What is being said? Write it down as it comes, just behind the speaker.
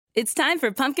It's time for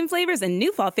pumpkin flavors and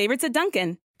new fall favorites at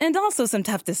Dunkin'. And also some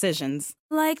tough decisions.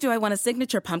 Like, do I want a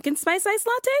signature pumpkin spice iced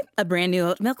latte? A brand new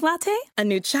oat milk latte? A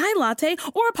new chai latte?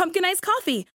 Or a pumpkin iced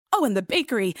coffee? Oh, and the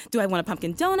bakery. Do I want a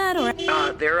pumpkin donut or...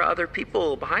 There are other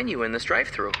people behind you in this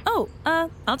drive-thru. Oh,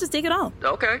 I'll just take it all.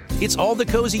 Okay. It's all the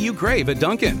cozy you crave at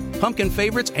Dunkin'. Pumpkin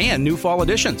favorites and new fall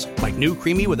additions, like new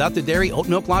creamy without the dairy oat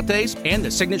milk lattes and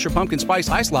the signature pumpkin spice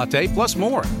iced latte, plus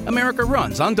more. America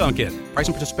runs on Dunkin'. Price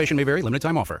and participation may vary. Limited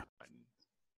time offer.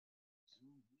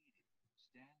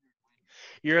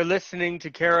 You're listening to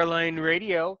Caroline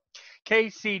Radio,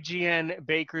 KCGN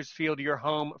Bakersfield, your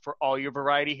home for all your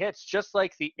variety hits, just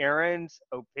like the Aaron's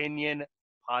Opinion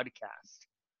podcast.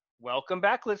 Welcome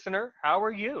back, listener. How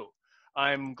are you?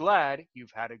 I'm glad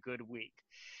you've had a good week.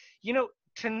 You know,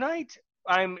 tonight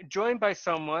I'm joined by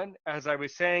someone, as I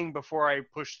was saying before I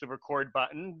pushed the record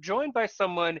button, joined by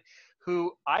someone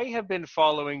who I have been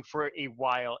following for a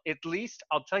while, at least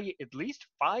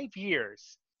 5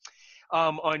 years.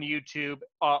 On YouTube,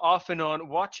 off and on,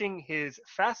 watching his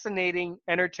fascinating,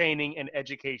 entertaining, and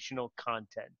educational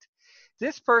content.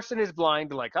 This person is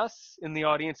blind like us in the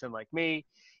audience and like me.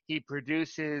 He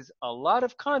produces a lot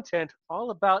of content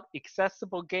all about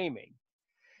accessible gaming.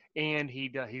 And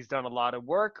he's done a lot of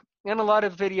work and a lot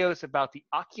of videos about the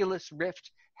Oculus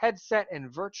Rift headset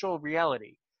and virtual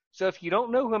reality. So if you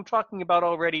don't know who I'm talking about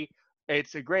already,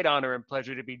 it's a great honor and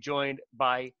pleasure to be joined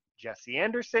by Jessie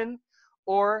Anderson,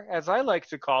 or as I like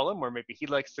to call him, or maybe he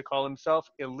likes to call himself,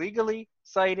 illegally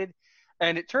cited.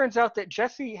 And it turns out that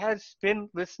Jessie has been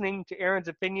listening to Aaron's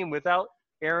Opinion without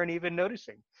Aaron even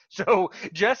noticing. So,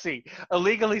 Jessie,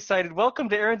 illegally cited, welcome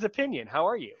to Aaron's Opinion. How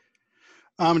are you?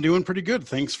 I'm doing pretty good.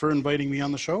 Thanks for inviting me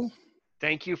on the show.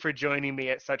 Thank you for joining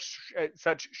me at such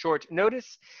short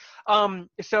notice.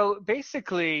 So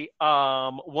basically,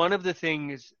 one of the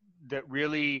things that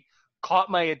really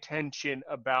caught my attention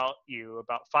about you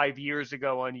about 5 years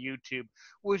ago on YouTube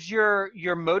was your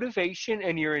motivation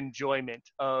and your enjoyment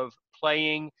of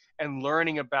playing and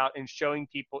learning about and showing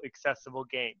people accessible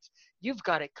games. You've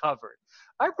got it covered.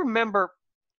 I remember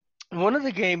one of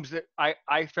the games that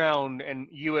I found, and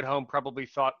you at home probably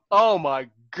thought, oh my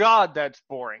God, that's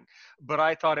boring. But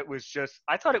I thought it was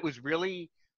really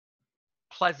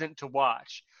pleasant to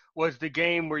watch, was the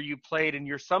game where you played and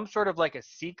you're some sort of like a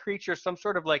sea creature, some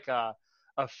sort of like a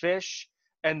fish,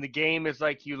 and the game is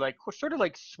like you like sort of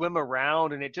like swim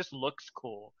around and it just looks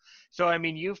cool. So I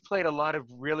mean, you've played a lot of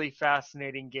really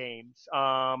fascinating games.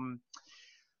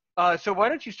 So why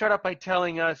don't you start out by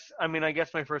telling us, I mean, I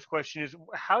guess my first question is,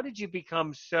 how did you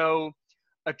become so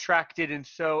attracted and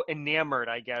so enamored,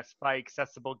 I guess, by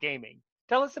accessible gaming?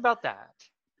 Tell us about that.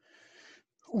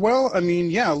 Well, I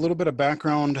mean, yeah, a little bit of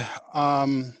background.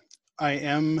 I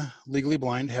am legally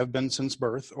blind, have been since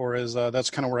birth, or as that's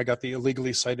kind of where I got the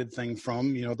illegally sighted thing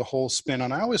from, you know, the whole spin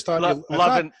on. I always thought, I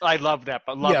love that.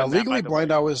 But yeah, legally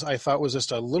blind, I thought was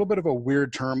just a little bit of a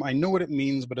weird term. I know what it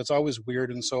means, but it's always weird.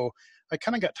 And so I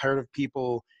kind of got tired of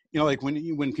people, you know, like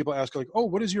when people ask like, oh,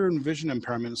 what is your vision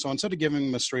impairment? So instead of giving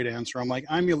them a straight answer, I'm like,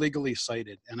 I'm illegally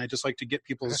sighted. And I just like to get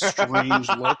people's strange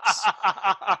looks.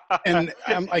 And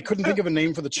I couldn't think of a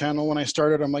name for the channel when I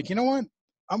started. I'm like, you know what?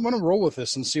 I'm going to roll with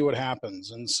this and see what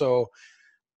happens. And so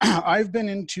I've been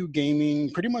into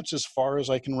gaming pretty much as far as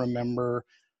I can remember.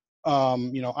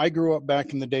 You know, I grew up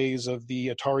back in the days of the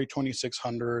Atari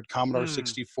 2600, Commodore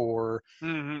 64.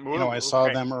 Mm-hmm. Ooh, you know, I saw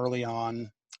them early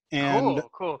on. And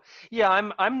cool.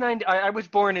 Yeah, I'm 90. I was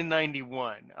born in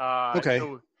 91. Okay.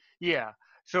 So, yeah.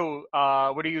 So,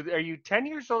 what are you 10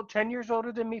 years old? 10 years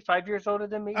older than me? 5 years older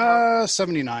than me?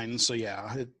 79. So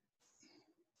yeah.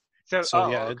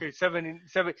 Okay,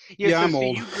 77. Yeah, yeah, I'm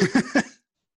old.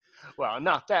 Well,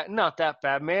 not that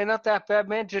bad, man. Not that bad,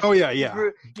 man. Just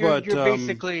you're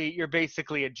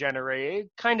basically a generation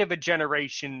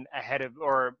ahead of,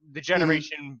 or the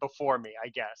generation before me, I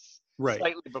guess. Right.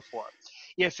 Slightly before.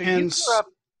 Yeah. So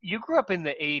you grew up in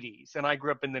the 80s, and I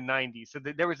grew up in the 90s. So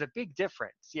there was a big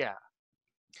difference. Yeah.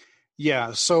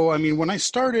 Yeah. So I mean, when I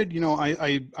started, you know,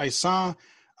 I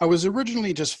was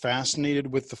originally just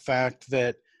fascinated with the fact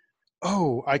that,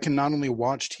 oh, I can not only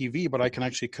watch TV, but I can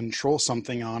actually control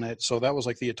something on it. So that was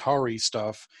like the Atari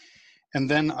stuff. And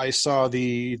then I saw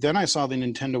the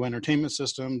Nintendo Entertainment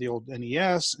System, the old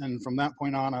NES. And from that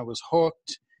point on, I was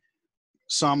hooked,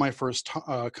 saw my first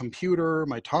computer,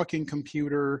 my talking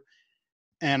computer,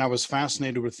 and I was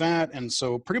fascinated with that. And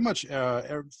so pretty much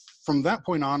from that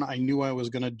point on, I knew I was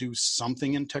going to do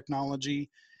something in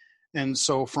technology. And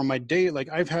so from my day, like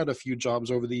I've had a few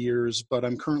jobs over the years, but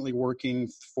I'm currently working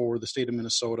for the state of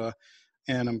Minnesota,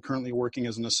 and I'm currently working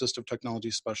as an assistive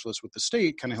technology specialist with the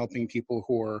state, kind of helping people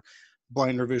who are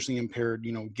blind or visually impaired,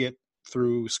 you know, get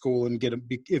through school and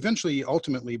eventually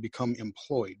ultimately become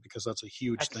employed, because that's a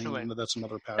huge thing, and that's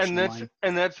another passion of mine.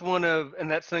 And that's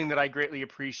something that I greatly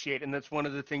appreciate, and that's one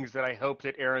of the things that I hope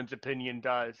that Aaron's opinion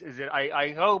does, is that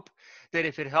I hope that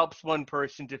if it helps one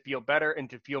person to feel better and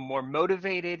to feel more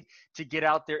motivated to get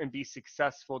out there and be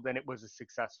successful, then it was a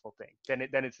successful thing.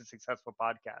 Then it's a successful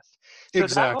podcast. So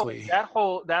Exactly. that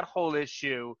whole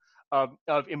issue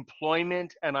of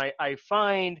employment, and I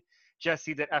find,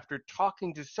 Jessie, that after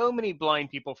talking to so many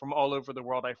blind people from all over the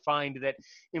world, I find that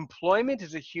employment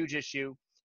is a huge issue,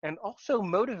 and also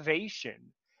motivation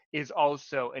is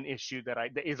also an issue that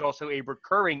is also a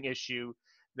recurring issue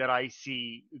that I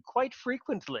see quite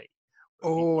frequently.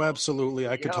 Oh, absolutely.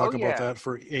 I could talk about that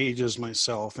for ages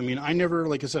myself. I mean,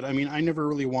 like I said, I never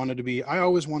really wanted to be, I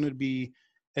always wanted to be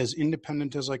as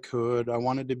independent as I could. I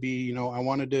wanted to be, I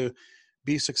wanted to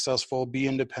be successful, be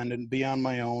independent, be on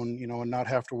my own, and not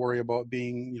have to worry about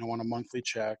being, on a monthly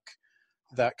check,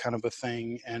 that kind of a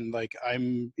thing. And like,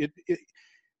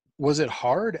 was it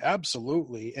hard?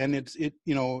 Absolutely. And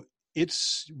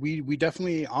we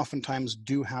definitely oftentimes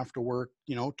do have to work,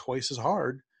 twice as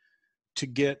hard to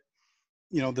get,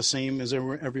 the same as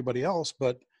everybody else,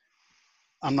 but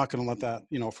I'm not going to let that,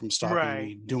 from stopping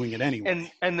me doing it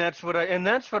anyway. And that's what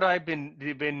I've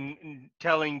been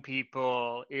telling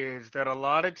people, is that a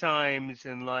lot of times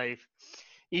in life,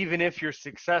 even if you're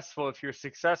successful,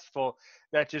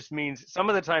 that just means, some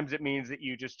of the times it means that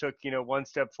you just took, one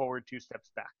step forward, two steps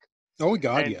back. Oh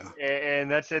God, and, yeah.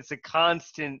 And it's a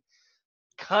constant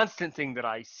thing that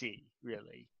I see,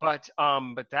 really. But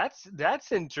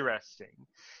that's interesting.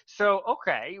 So,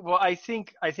 okay, well, I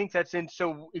think that's in.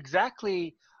 So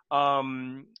exactly,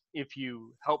 if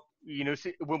you help,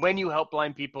 when you help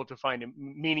blind people to find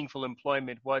meaningful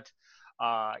employment, what,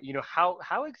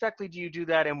 how exactly do you do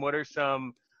that, and what are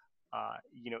some,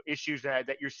 issues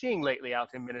that you're seeing lately out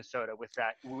in Minnesota with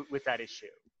that issue?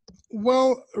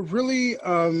 Well, really,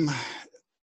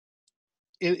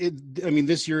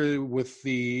 this year with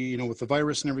the, with the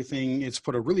virus and everything, it's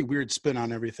put a really weird spin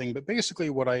on everything. But basically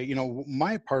what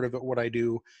my part of it, what I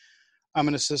do, I'm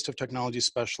an assistive technology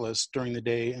specialist during the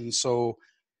day. And so,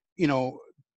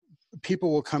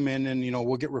 people will come in and,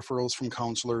 we'll get referrals from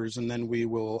counselors, and then we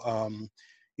will,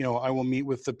 I will meet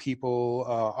with the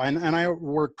people, and I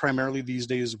work primarily these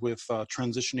days with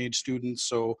transition age students.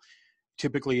 So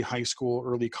typically high school,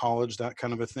 early college, that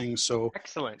kind of a thing. So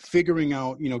excellent. Figuring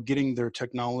out, getting their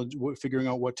technology, figuring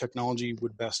out what technology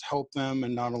would best help them.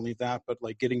 And not only that, but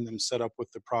like getting them set up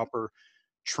with the proper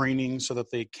training so that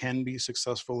they can be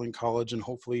successful in college and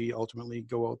hopefully ultimately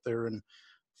go out there and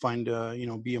find,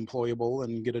 be employable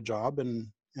and get a job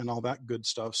and all that good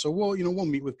stuff. So we'll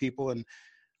meet with people and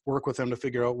work with them to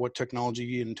figure out what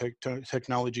technology and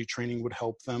technology training would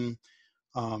help them,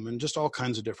 and just all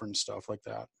kinds of different stuff like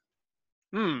that.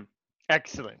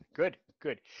 Excellent. Good.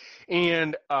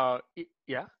 And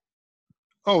yeah.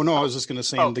 Oh no, I was just going to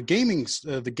say, the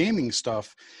gaming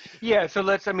stuff. Yeah. So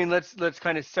let's kind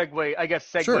of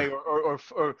segue, Sure.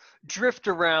 or drift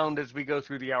around as we go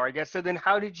through the hour, I guess. So then,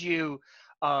 how did you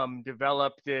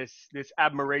develop this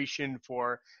admiration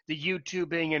for the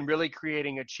YouTubing and really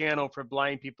creating a channel for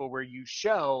blind people where you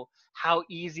show how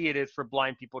easy it is for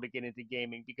blind people to get into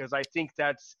gaming? Because I think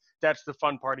that's the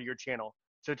fun part of your channel.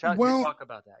 So talk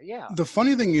about that. Yeah. The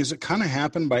funny thing is, it kind of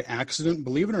happened by accident.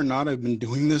 Believe it or not, I've been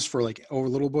doing this for like a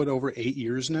little bit over 8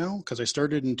 years now, because I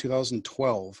started in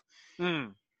 2012.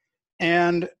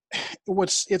 And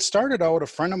it started out, a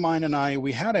friend of mine and I,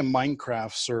 we had a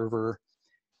Minecraft server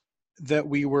that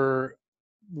we were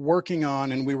working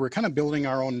on, and we were kind of building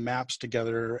our own maps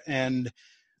together. And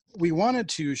we wanted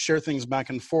to share things back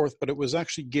and forth, but it was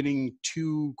actually getting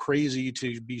too crazy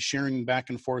to be sharing back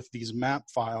and forth these map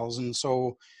files. And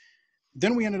so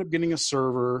then we ended up getting a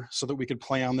server so that we could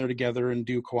play on there together and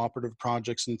do cooperative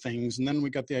projects and things. And then we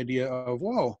got the idea of,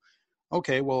 whoa,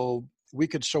 okay, well, we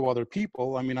could show other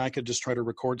people. I mean, I could just try to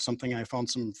record something. I found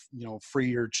some,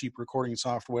 free or cheap recording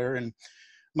software. And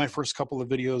my first couple of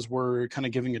videos were kind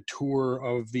of giving a tour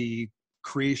of the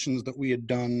creations that we had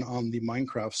done on the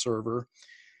Minecraft server.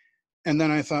 And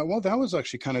then I thought, well, that was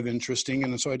actually kind of interesting.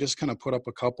 And so I just kind of put up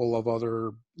a couple of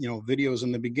other, videos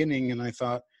in the beginning. And I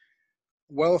thought,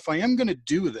 well, if I am going to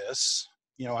do this,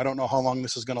 I don't know how long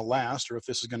this is going to last or if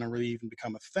this is going to really even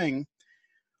become a thing.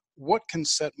 What can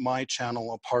set my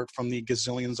channel apart from the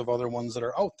gazillions of other ones that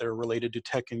are out there related to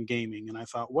tech and gaming? And I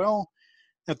thought, well,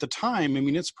 at the time,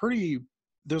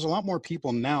 there's a lot more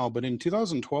people now, but in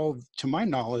 2012, to my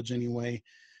knowledge anyway,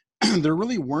 there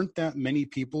really weren't that many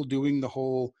people doing the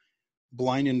whole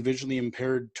blind and visually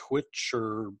impaired Twitch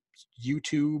or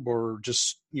YouTube or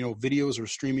just, videos or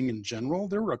streaming in general.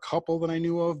 There were a couple that I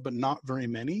knew of, but not very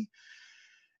many.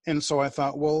 And so I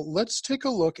thought, well, let's take a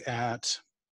look at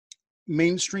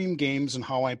mainstream games and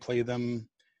how I play them,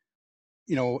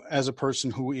 as a person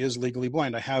who is legally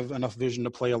blind. I have enough vision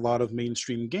to play a lot of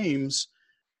mainstream games,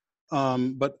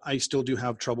 but I still do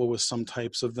have trouble with some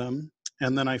types of them.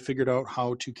 And then I figured out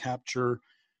how to capture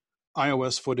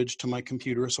iOS footage to my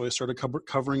computer. So I started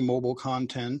covering mobile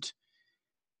content.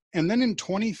 And then in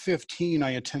 2015, I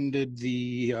attended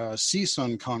the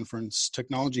CSUN conference,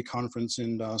 technology conference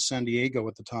in San Diego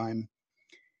at the time.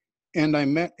 And I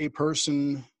met a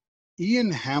person,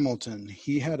 Ian Hamilton.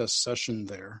 He had a session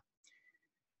there.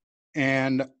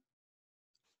 And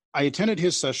I attended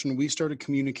his session. We started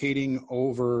communicating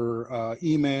over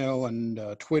email and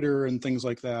Twitter and things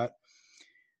like that.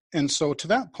 And so to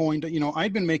that point,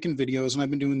 I'd been making videos and I've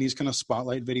been doing these kind of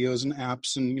spotlight videos and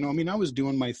apps. And, I was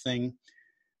doing my thing.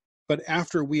 But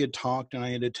after we had talked and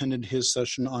I had attended his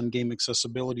session on game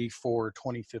accessibility for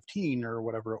 2015 or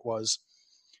whatever it was,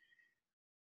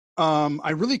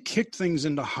 I really kicked things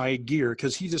into high gear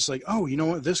because he just like, oh, you know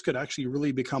what, this could actually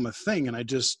really become a thing. And I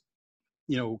just,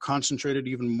 concentrated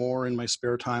even more in my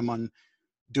spare time on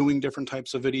doing different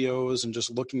types of videos and just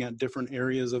looking at different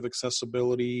areas of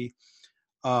accessibility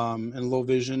and low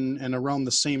vision. And around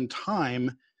the same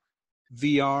time,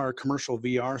 commercial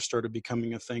VR started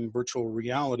becoming a thing, virtual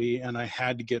reality, and I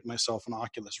had to get myself an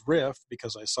Oculus Rift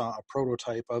because I saw a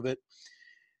prototype of it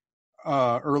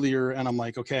earlier, and I'm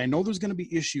like, okay, I know there's going to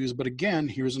be issues, but again,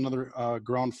 here's another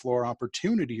ground floor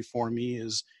opportunity for me.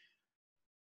 Is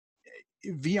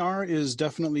VR is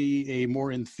definitely a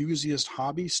more enthusiast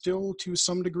hobby still to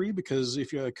some degree, because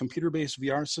if you have a computer-based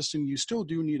VR system, you still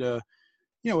do need a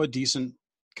decent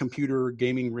computer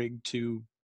gaming rig to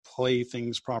play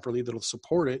things properly that'll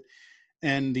support it,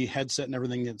 and the headset and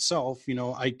everything itself.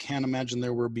 I can't imagine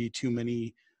there will be too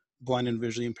many blind and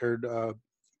visually impaired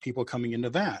people coming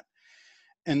into that.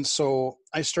 And so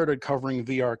I started covering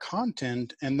VR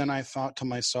content, and then I thought to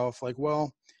myself, like,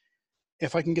 well,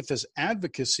 if I can get this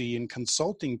advocacy and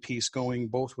consulting piece going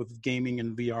both with gaming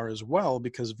and VR as well,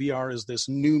 because VR is this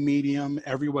new medium,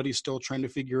 everybody's still trying to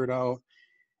figure it out.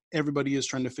 Everybody is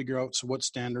trying to figure out what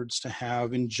standards to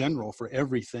have in general for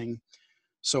everything.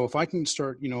 So if I can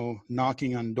start,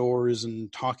 knocking on doors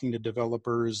and talking to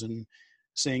developers and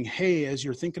saying, hey, as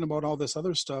you're thinking about all this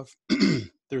other stuff,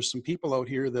 there's some people out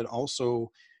here that also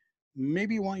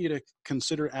maybe want you to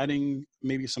consider adding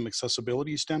maybe some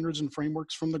accessibility standards and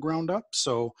frameworks from the ground up.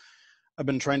 So I've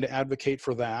been trying to advocate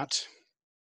for that.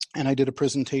 And I did a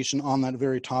presentation on that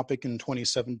very topic in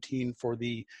 2017 for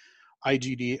the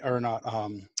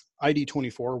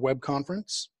ID24 web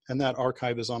conference. And that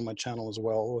archive is on my channel as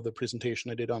well, or the presentation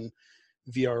I did on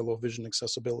VR low vision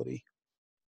accessibility.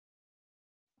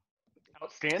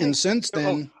 Outstanding. And since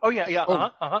then,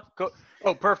 Go.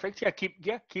 Oh, perfect. Keep.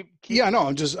 Yeah, no,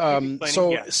 I'm just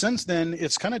Since then,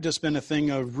 it's kind of just been a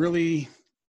thing of really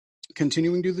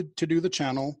continuing to do the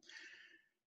channel.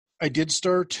 I did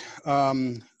start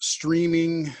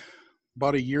streaming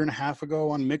about a year and a half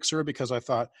ago on Mixer because I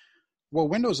thought, well,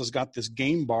 Windows has got this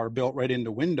game bar built right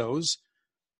into Windows,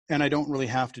 and I don't really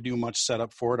have to do much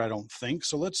setup for it, I don't think.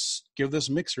 So let's give this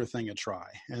Mixer thing a try.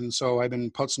 And so I've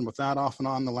been putzing with that off and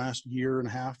on the last year and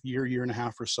a half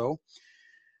or so.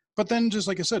 But then, just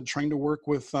like I said, trying to work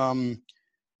with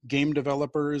game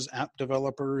developers, app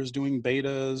developers, doing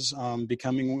betas,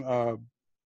 becoming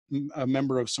a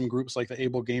member of some groups like the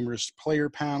Able Gamers player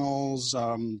panels,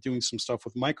 doing some stuff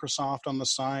with Microsoft on the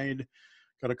side.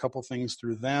 Got a couple things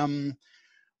through them.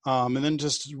 And then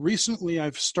just recently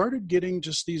I've started getting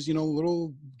just these,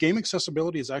 little game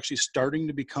accessibility is actually starting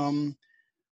to become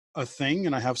a thing.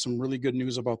 And I have some really good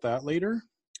news about that later.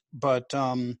 But,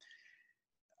 within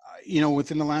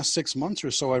the last 6 months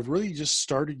or so, I've really just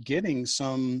started getting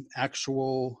some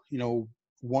actual, little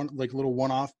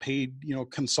one-off paid,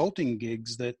 consulting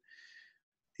gigs that,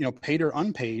 paid or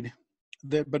unpaid,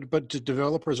 that, but the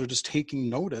developers are just taking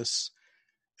notice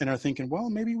and are thinking,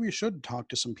 well, maybe we should talk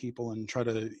to some people and try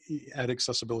to add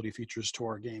accessibility features to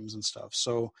our games and stuff.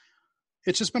 So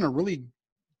it's just been a really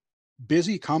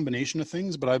busy combination of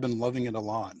things, but I've been loving it a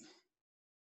lot.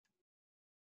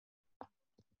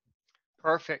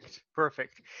 Perfect.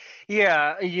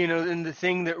 Yeah, and the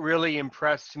thing that really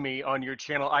impressed me on your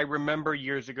channel, I remember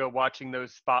years ago watching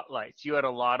those spotlights. You had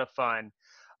a lot of fun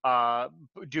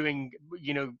doing,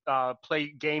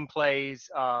 play gameplays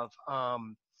of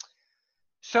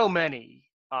so many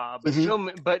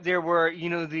But there were,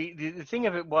 the thing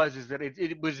of it is that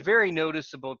it was very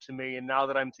noticeable to me. And now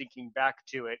that I'm thinking back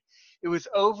to it, it was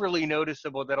overly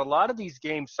noticeable that a lot of these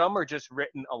games, some are just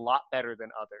written a lot better than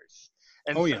others.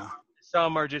 And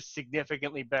some are just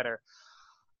significantly better.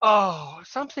 Oh,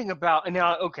 something about,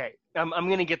 now, okay, I'm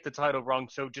going to get the title wrong.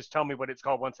 So just tell me what it's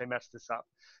called once I mess this up.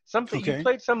 You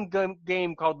played some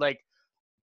game called like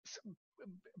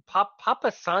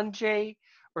Papa Sanjay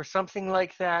or something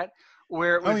like that,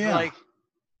 where it was like,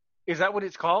 is that what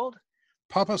it's called?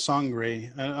 Papa Sangre.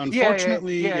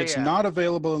 Unfortunately, it's not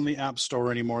available in the App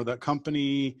Store anymore. That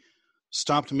company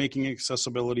stopped making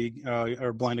accessibility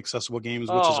or blind accessible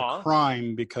games, which is a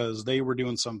crime because they were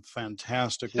doing some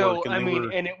fantastic work.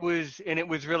 And it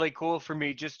was really cool for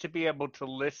me just to be able to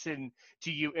listen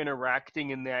to you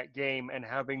interacting in that game and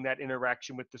having that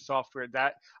interaction with the software.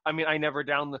 I never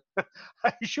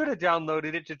I should have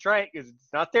downloaded it to try it because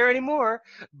it's not there anymore.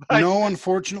 But no,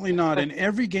 unfortunately not. And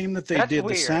every game that they did,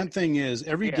 the sad thing is,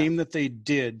 every game that they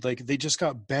did, like they just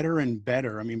got better and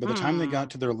better. I mean, by the time they got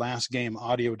to their last game,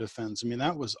 Audio Defense, I mean,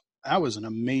 that was an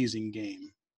amazing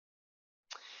game.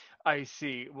 I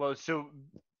see. Well,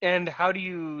 and how do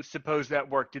you suppose that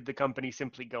worked? Did the company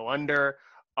simply go under?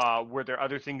 Were there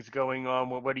other things going on?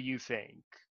 Well, what do you think?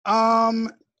 I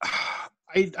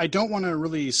don't want to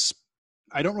really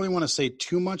want to say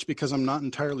too much because I'm not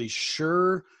entirely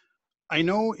sure. I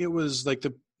know it was like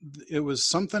it was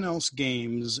Something Else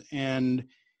Games, and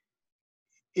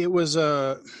it was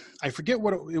I forget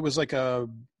what it was, like a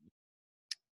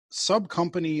sub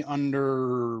company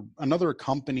under another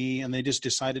company, and they just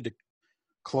decided to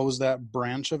close that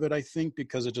branch of it, I think,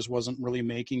 because it just wasn't really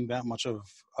making that much of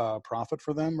profit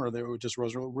for them, or it just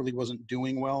really wasn't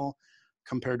doing well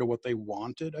compared to what they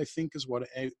wanted, I think is what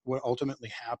ultimately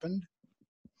happened.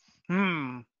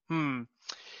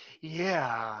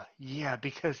 Yeah,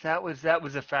 because that was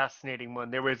a fascinating one.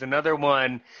 There was another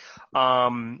one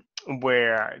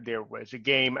where there was a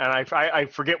game, and I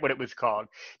forget what it was called.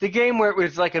 The game where it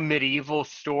was like a medieval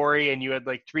story, and you had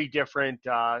like 3 different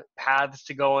paths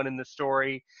to go on in the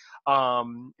story.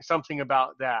 Something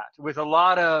about that with a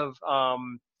lot of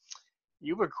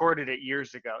you recorded it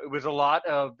years ago. It was a lot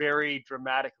of very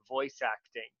dramatic voice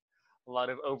acting, a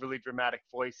lot of overly dramatic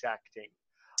voice acting.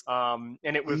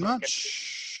 And it was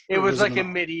it was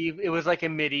like a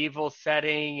medieval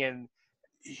setting. And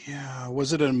yeah,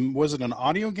 was it an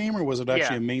audio game, or was it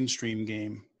actually a mainstream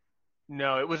game?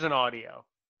 No, it was an audio.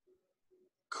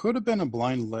 Could have been a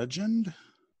Blind Legend.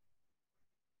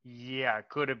 Yeah,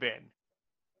 could have been.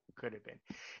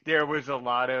 There was a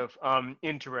lot of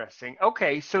interesting.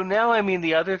 Okay, so now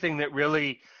the other thing that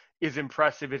really is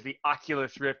impressive is the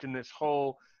Oculus Rift and this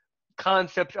whole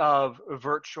concept of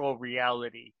virtual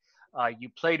reality. You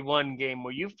played one game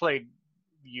where you've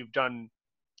done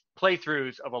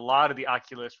playthroughs of a lot of the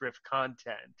Oculus Rift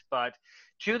content, but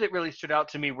 2 that really stood out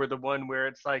to me were the one where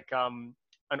it's like an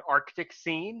Arctic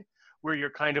scene where you're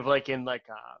kind of like in like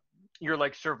you're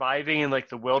like surviving in like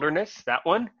the wilderness, that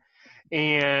one.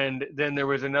 And then there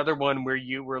was another one where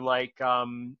you were like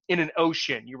in an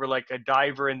ocean. You were like a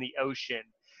diver in the ocean,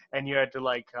 and you had to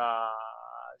like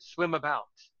swim about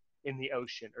in the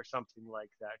ocean or something like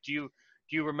that. Do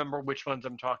you remember which ones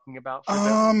I'm talking about?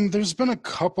 There's been a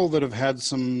couple that have had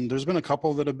some. There's been a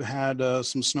couple that have had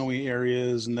some snowy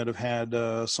areas and that have had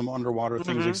some underwater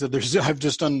things. Like I said, I've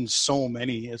just done so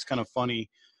many. It's kind of funny.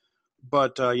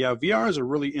 But VR is a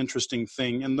really interesting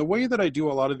thing. And the way that I do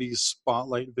a lot of these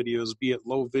spotlight videos, be it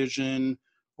low vision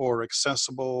or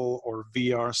accessible or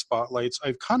VR spotlights,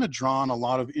 I've kind of drawn a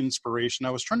lot of inspiration. I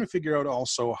was trying to figure out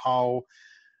also how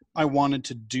I wanted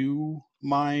to do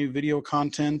my video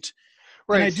content.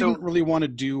 Right. And I didn't really want to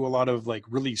do a lot of like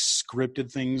really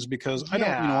scripted things because I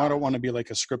don't want to be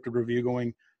like a scripted review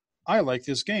going, I like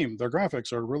this game. Their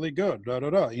graphics are really good.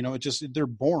 They're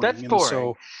boring. That's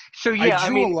boring.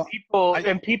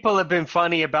 People have been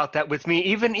funny about that with me.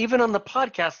 Even on the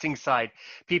podcasting side,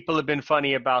 people have been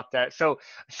funny about that. So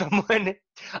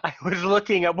I was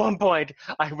looking at one point,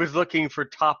 I was looking for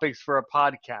topics for a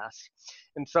podcast,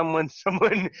 and someone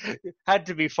had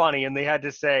to be funny, and they had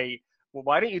to say, well,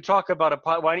 why don't you do a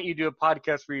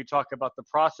podcast where you talk about the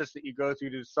process that you go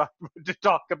through to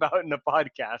talk about in a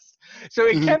podcast? So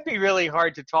it can be really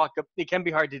hard to talk. It can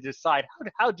be hard to decide.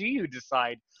 How do you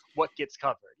decide what gets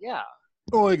covered? Yeah.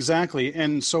 Oh, exactly.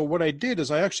 And so what I did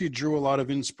is I actually drew a lot of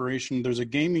inspiration. There's a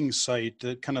gaming site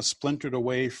that kind of splintered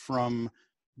away from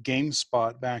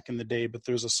GameSpot back in the day, but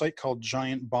there's a site called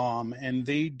Giant Bomb, and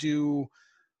they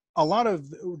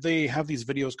have these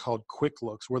videos called quick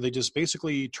looks where they just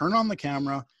basically turn on the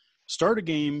camera, start a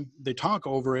game, they talk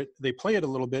over it, they play it a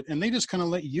little bit, and they just kind of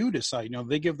let you decide.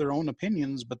 They give their own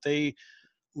opinions, but they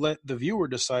let the viewer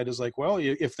decide. Is like, well,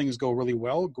 if things go really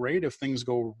well, great. If things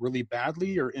go really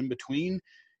badly or in between,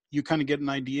 you kind of get an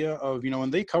idea of,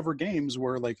 and they cover games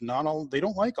where like they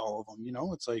don't like all of them.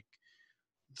 It's like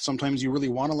sometimes you really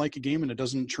want to like a game and it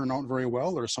doesn't turn out very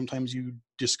well, or sometimes you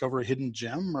discover a hidden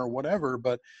gem or whatever.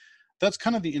 But that's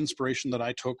kind of the inspiration that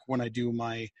I took when I do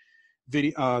my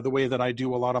video, the way that I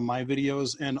do a lot of my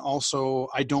videos. And also,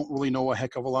 I don't really know a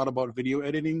heck of a lot about video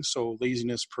editing, so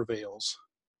laziness prevails.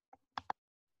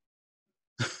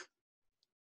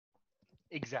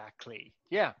 Exactly.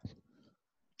 Yeah.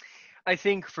 I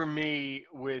think for me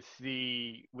with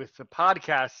the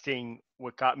podcasting,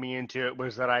 what got me into it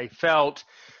was that I felt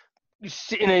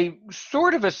in a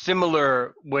sort of a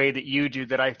similar way that you do,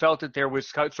 that I felt that there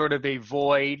was sort of a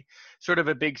void, sort of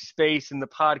a big space in the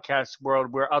podcast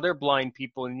world where other blind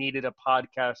people needed a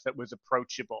podcast that was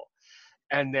approachable.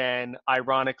 And then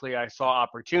ironically, I saw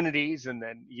opportunities, and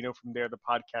then, from there, the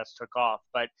podcast took off.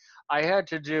 But I've had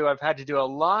to do a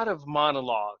lot of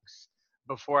monologues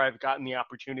before I've gotten the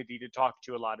opportunity to talk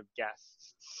to a lot of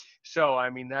guests. So, I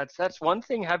mean, that's one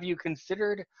thing. Have you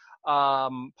considered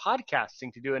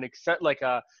podcasting, to do like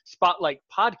a spotlight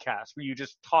podcast where you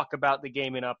just talk about the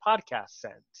game in a podcast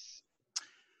sense?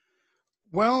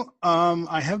 Well,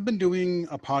 I have been doing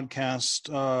a podcast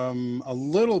a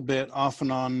little bit off and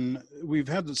on. We've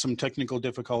had some technical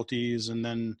difficulties, and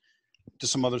then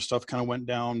just some other stuff kind of went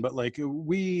down. But like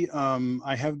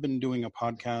I have been doing a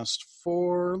podcast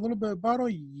for a little bit, about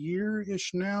a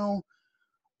year-ish now.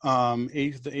 The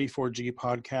A4G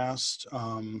podcast.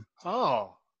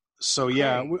 So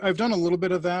yeah, I've done a little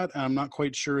bit of that, and I'm not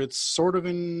quite sure. It's sort of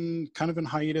in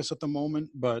hiatus at the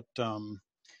moment, but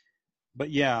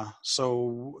yeah,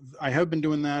 so I have been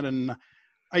doing that, and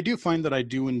I do find that I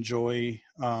do enjoy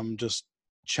just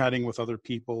chatting with other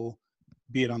people,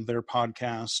 be it on their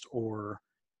podcast or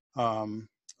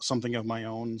something of my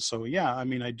own. So yeah, I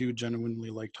mean, I do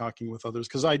genuinely like talking with others,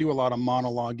 because I do a lot of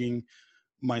monologuing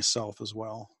myself as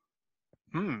well.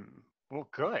 Well,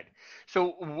 good.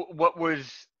 So what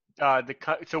was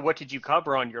so what did you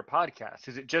cover on your podcast?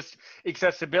 Is it just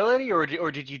accessibility, or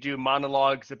did you do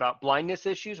monologues about blindness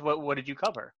issues? What did you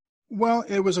cover? Well,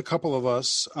 it was a couple of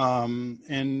us,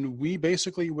 and we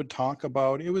basically would talk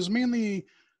about, it was mainly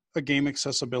a game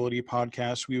accessibility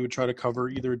podcast. We would try to cover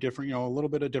either different, a little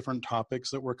bit of different topics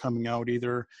that were coming out,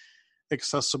 either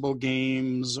accessible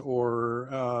games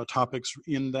or topics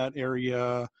in that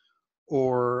area,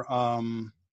 or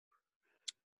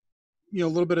a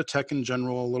little bit of tech in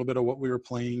general, a little bit of what we were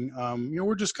playing.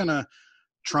 We're just kind of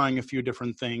trying a few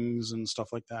different things and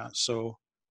stuff like that. So,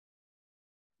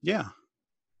 yeah.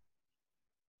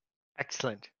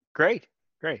 Excellent. Great.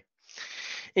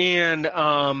 And it's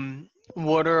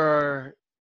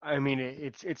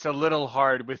a little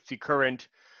hard with the current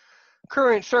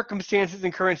circumstances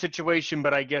and current situation,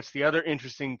 but I guess the other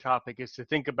interesting topic is to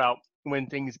think about when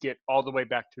things get all the way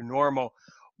back to normal.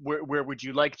 Where would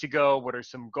you like to go? What are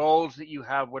some goals that you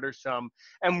have? What are some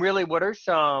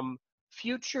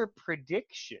future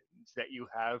predictions that you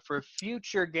have for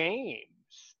future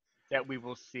games that we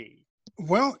will see?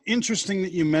 Well, interesting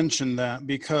that you mentioned that,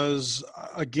 because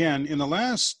again, in the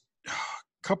last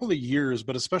couple of years,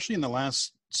 but especially in the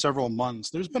last several months,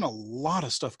 there's been a lot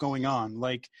of stuff going on.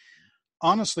 Like,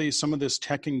 honestly, some of this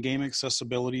tech and game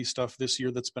accessibility stuff this year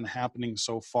that's been happening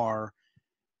so far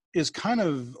is kind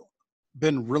of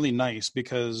been really nice,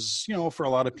 because for a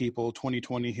lot of people,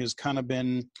 2020 has kind of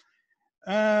been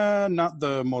not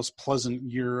the most pleasant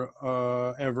year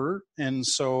ever. And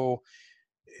so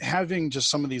having just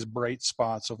some of these bright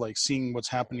spots of like seeing what's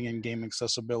happening in game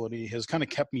accessibility has kind of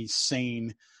kept me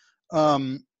sane.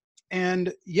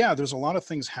 And yeah, there's a lot of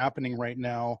things happening right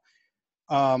now.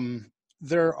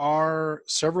 There are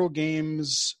several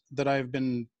games that I've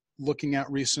been looking at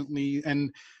recently,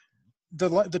 and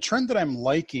the trend that I'm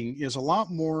liking is a lot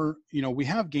more, we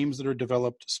have games that are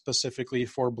developed specifically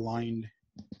for blind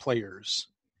players,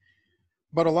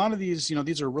 but a lot of these,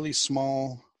 these are really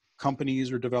small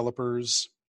companies or developers,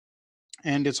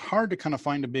 and it's hard to kind of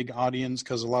find a big audience,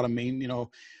 because a lot of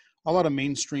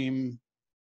mainstream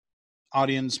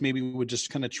audience maybe would just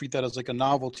kind of treat that as like a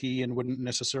novelty and wouldn't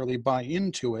necessarily buy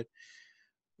into it.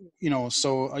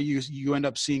 So you end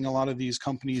up seeing a lot of these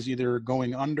companies either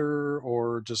going under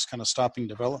or just kind of stopping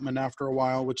development after a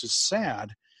while, which is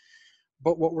sad.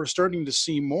 But what we're starting to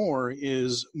see more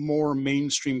is more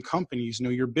mainstream companies,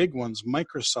 your big ones,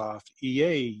 Microsoft,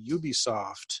 EA,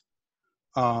 Ubisoft,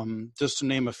 just to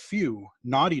name a few.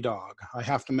 Naughty Dog, I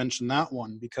have to mention that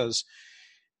one, because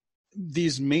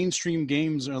these mainstream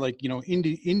games are like,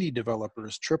 indie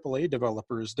developers, AAA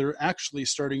developers, they're actually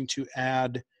starting to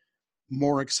add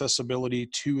more accessibility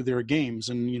to their games.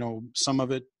 And, some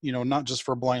of it, not just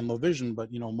for blind, low vision,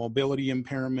 but, mobility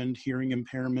impairment, hearing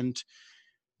impairment,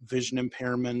 vision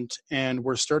impairment. And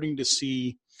we're starting to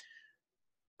see,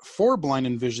 for blind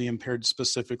and visually impaired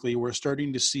specifically, we're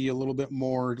starting to see a little bit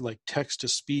more like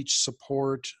text-to-speech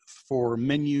support for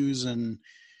menus and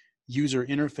user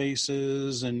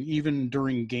interfaces. And even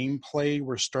during gameplay,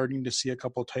 we're starting to see a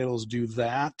couple titles do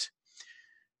that.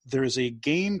 There's a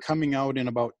game coming out in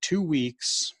about 2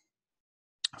 weeks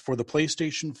for the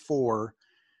PlayStation 4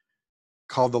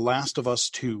 called The Last of Us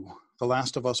 2, The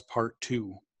Last of Us Part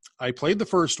 2. I played the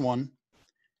first one.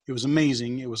 It was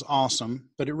amazing. It was awesome,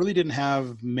 but it really didn't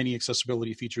have many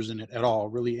accessibility features in it at all,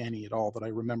 really any at all that I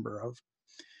remember of.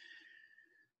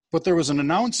 But there was an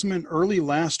announcement early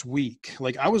last week.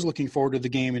 Like, I was looking forward to the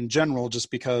game in general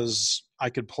just because I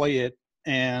could play it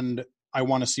and I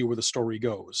want to see where the story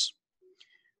goes.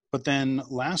 But then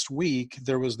last week,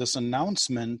 there was this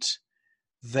announcement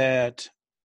that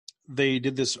they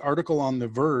did this article on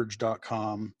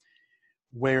TheVerge.com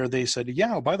where they said,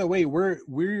 yeah, by the way,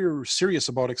 we're serious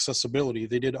about accessibility.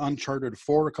 They did Uncharted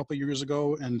 4 a couple of years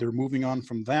ago, and they're moving on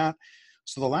from that.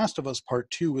 So The Last of Us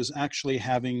Part 2 is actually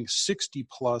having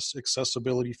 60-plus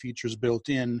accessibility features built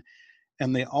in,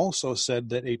 and they also said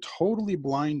that a totally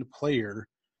blind player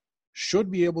should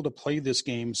be able to play this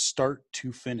game start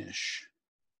to finish.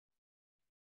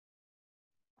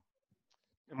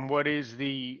 And what is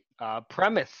the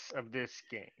premise of this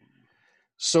game?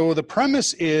 So the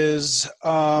premise is,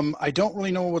 I don't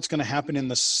really know what's going to happen in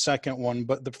the second one,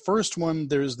 but the first one,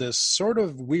 there's this sort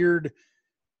of weird,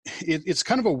 it's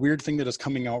kind of a weird thing that is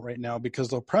coming out right now, because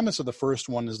the premise of the first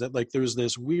one is that, like, there's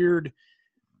this weird,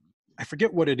 I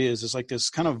forget what it is. It's like this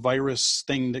kind of virus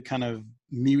thing that kind of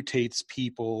mutates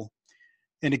people,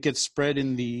 and it gets spread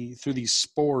through these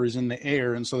spores in the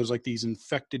air. And so there's like these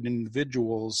infected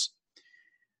individuals,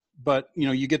 but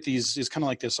you get these, it's kind of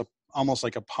like this, almost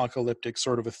like apocalyptic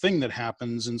sort of a thing that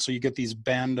happens. And so you get these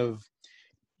bands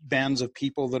of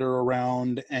people that are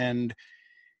around, and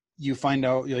you find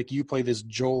out, like, you play this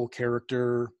Joel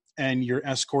character and you're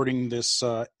escorting this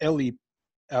Ellie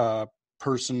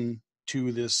person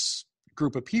to this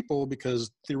group of people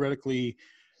because theoretically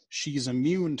she's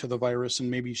immune to the virus and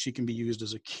maybe she can be used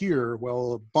as a cure.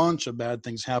 Well, a bunch of bad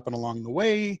things happen along the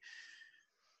way.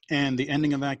 And the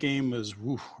ending of that game is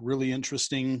really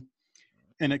interesting.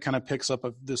 And it kind of picks up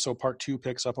so part 2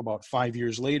 picks up about 5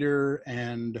 years later.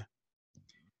 And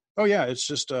it's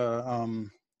just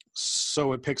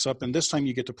so it picks up, and this time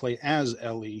you get to play as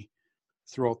Ellie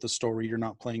throughout the story. You're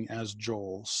not playing as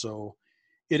Joel. So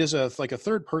it is like a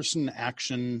third person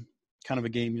action kind of a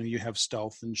game. You have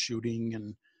stealth and shooting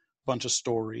and a bunch of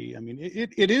story. I mean,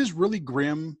 it is really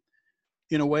grim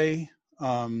in a way,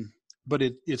 but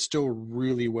it's still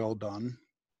really well done.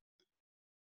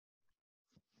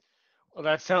 Well,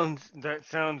 that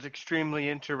sounds extremely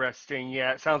interesting.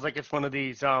 Yeah, it sounds like it's one of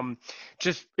these.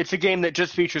 It's a game that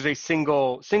just features a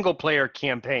single player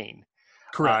campaign.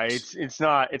 Correct. It's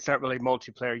not really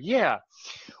multiplayer. Yeah.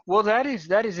 Well, that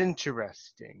is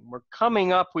interesting. We're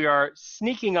coming up. We are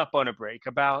sneaking up on a break,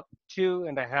 about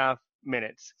 2.5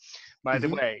 minutes. By the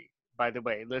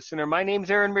way, listener, my name's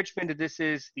Aaron Richmond, and this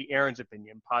is the Aaron's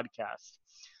Opinion podcast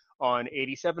on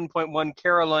 87.1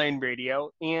 Caroline Radio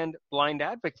and Blind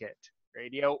Advocate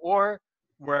Radio, or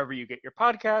wherever you get your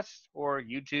podcasts, or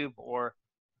YouTube, or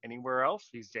anywhere else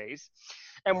these days.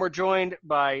 And we're joined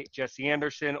by Jessie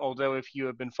Anderson, although if you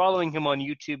have been following him on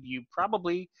YouTube, you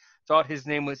probably thought his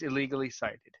name was illegally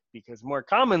cited, because more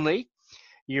commonly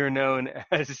you're known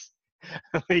as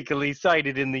illegally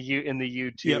cited in the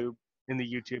YouTube Yep. in the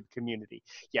YouTube community.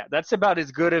 Yeah, that's about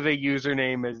as good of a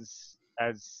username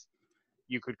as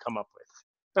you could come up with.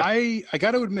 I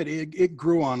got to admit, it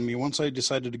grew on me once I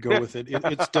decided to go with it.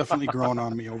 It's definitely grown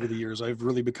on me over the years. I've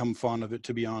really become fond of it,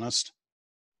 to be honest.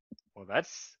 Well,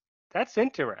 that's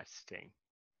interesting,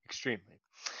 extremely.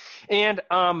 And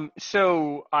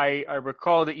so I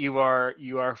recall that you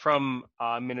are from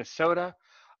Minnesota.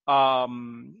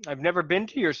 I've never been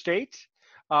to your state.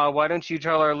 Why don't you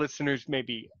tell our listeners,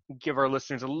 maybe give our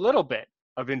listeners a little bit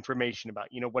of information about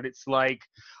what it's like.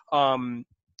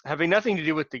 Having nothing to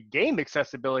do with the game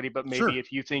accessibility, but maybe Sure.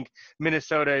 If you think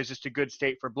Minnesota is just a good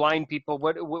state for blind people,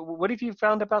 what have you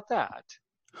found about that?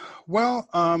 Well,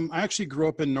 I actually grew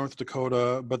up in North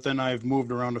Dakota, but then I've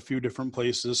moved around a few different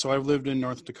places. So I've lived in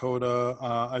North Dakota.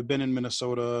 I've been in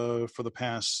Minnesota for the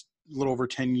past little over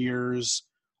 10 years.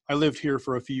 I lived here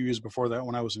for a few years before that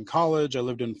when I was in college. I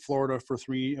lived in Florida for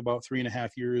about 3.5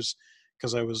 years,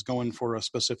 because I was going for a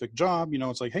specific job.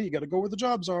 It's like, hey, you got to go where the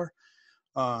jobs are.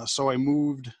 So I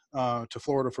moved to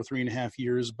Florida for 3.5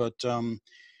 years. But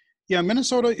yeah,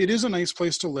 Minnesota, it is a nice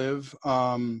place to live.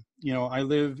 I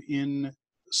live in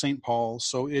St. Paul,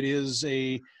 so it is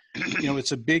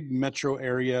it's a big metro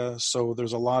area. So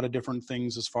there's a lot of different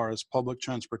things as far as public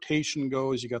transportation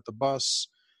goes. You got the bus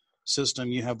system,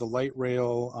 you have the light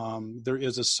rail. There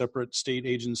is a separate state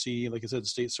agency, like I said,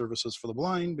 State Services for the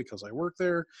Blind, because I work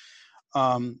there.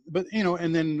 But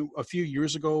and then a few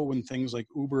years ago when things like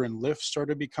Uber and Lyft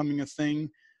started becoming a thing,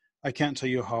 I can't tell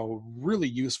you how really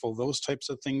useful those types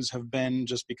of things have been,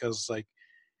 just because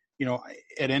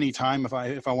at any time,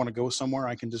 if I want to go somewhere,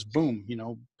 I can just boom,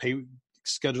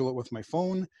 schedule it with my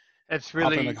phone. That's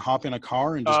really hop in a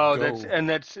car and just go.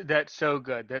 That's so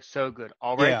good. That's so good.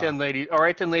 All right Yeah. then,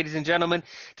 ladies and gentlemen.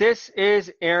 This is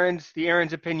the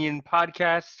Aaron's Opinion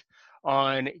podcast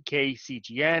on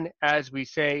KCGN. As we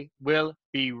say, we'll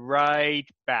be right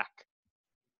back.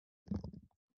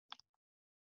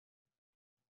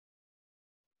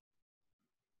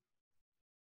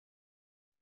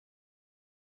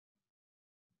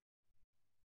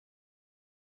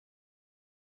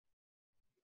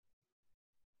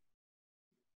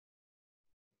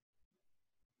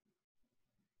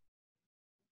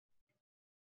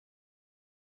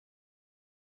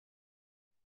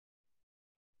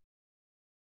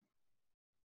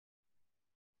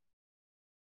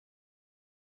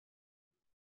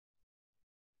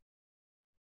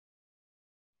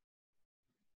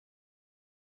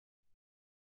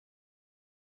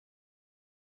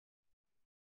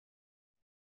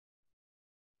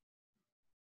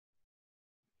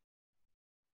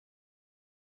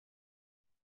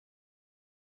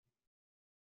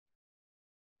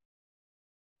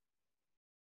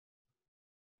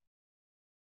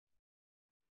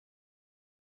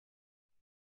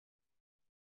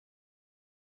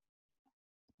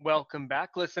 Welcome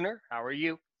back, listener. How are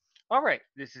you? All right,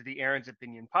 this is the Aaron's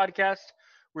Opinion podcast.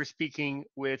 We're speaking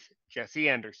with Jessie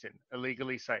Anderson,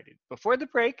 illegally cited. Before the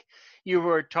break, you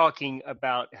were talking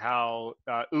about how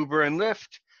Uber and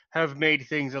Lyft have made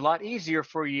things a lot easier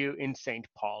for you in St.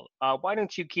 Paul. Why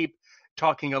don't you keep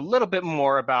talking a little bit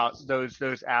more about those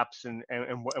apps and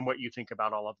what you think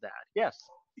about all of that? Yes.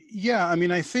 Yeah, I mean,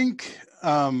 I think,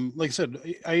 like I said,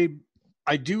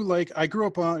 I do like, I grew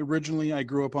up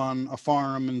on a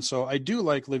farm, and so I do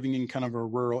like living in kind of a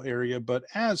rural area. But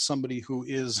as somebody who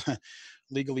is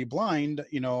legally blind,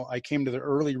 I came to the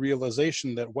early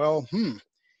realization that, well,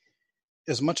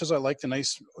 as much as I like the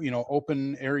nice,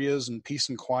 open areas and peace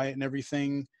and quiet and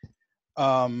everything,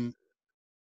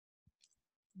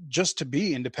 just to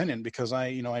be independent, because I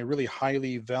really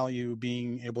highly value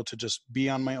being able to just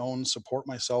be on my own, support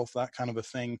myself, that kind of a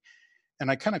thing. And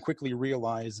I kind of quickly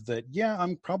realized that, yeah,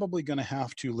 I'm probably going to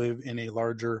have to live in a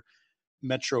larger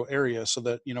metro area so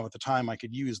that, at the time I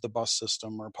could use the bus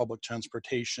system or public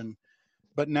transportation.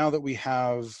 But now that we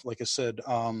have, like I said,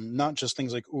 not just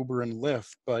things like Uber and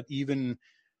Lyft, but even,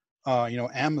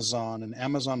 Amazon and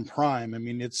Amazon Prime. I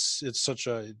mean, it's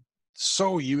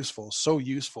so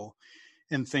useful.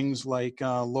 And things like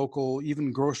local,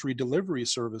 even grocery delivery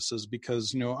services,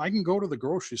 because, I can go to the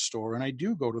grocery store, and I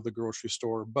do go to the grocery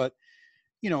store, but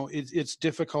it's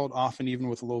difficult often, even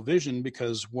with low vision,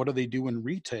 because what do they do in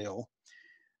retail?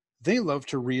 They love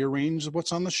to rearrange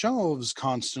what's on the shelves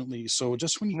constantly. So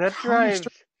just when you kind of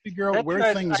start to figure out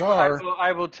where things are.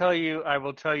 I will tell you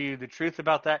the truth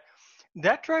about that.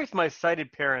 That drives my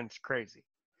sighted parents crazy.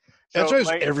 That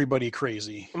drives everybody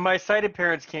crazy. My sighted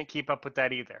parents can't keep up with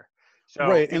that either. So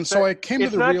right, and so I came to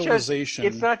the realization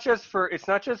it's not just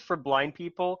for blind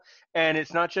people, and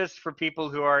it's not just for people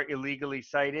who are illegally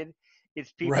sighted.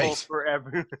 It's people for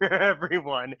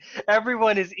everyone.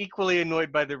 Everyone is equally annoyed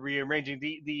by the rearranging.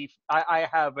 I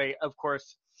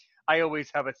always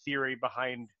have a theory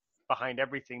behind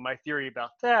everything. My theory about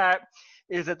that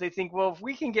is that they think, well, if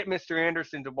we can get Mr.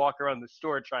 Anderson to walk around the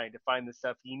store trying to find the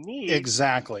stuff he needs,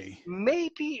 exactly,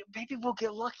 maybe we'll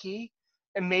get lucky,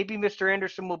 and maybe Mr.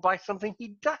 Anderson will buy something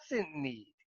he doesn't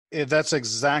need. That's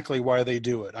exactly why they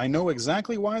do it. I know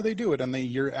exactly why they do it, and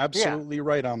you're absolutely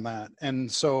right on that.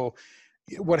 And so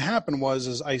what happened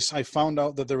was I found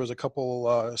out that there was a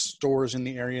couple stores in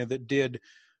the area that did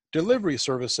delivery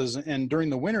services, and during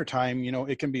the wintertime,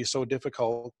 it can be so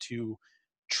difficult to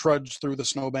trudge through the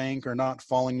snowbank or not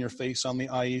falling your face on the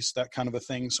ice, that kind of a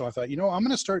thing. So I thought, I'm going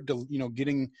to start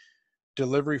getting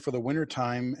delivery for the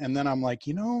wintertime. And then I'm like,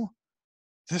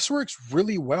 this works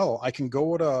really well. I can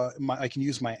I can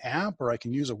use my app, or I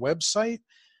can use a website.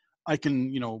 I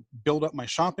can, build up my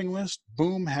shopping list,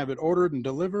 boom, have it ordered and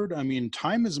delivered. I mean,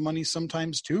 time is money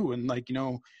sometimes too. And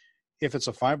if it's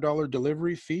a $5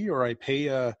 delivery fee, or I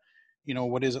pay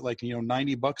what is it, like,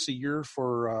 $90 a year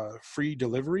for free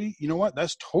delivery, you know what,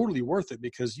 that's totally worth it,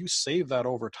 because you save that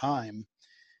over time.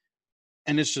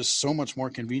 And it's just so much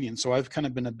more convenient. So I've kind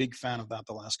of been a big fan of that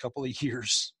the last couple of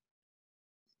years.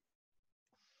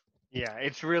 Yeah,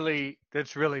 that's really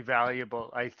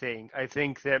valuable, I think. I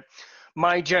think that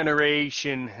my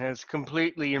generation has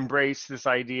completely embraced this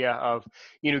idea of,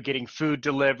 getting food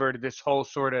delivered, this whole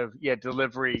sort of,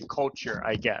 delivery culture,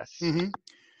 I guess. Mm-hmm.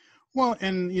 Well,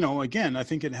 and, again, I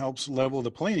think it helps level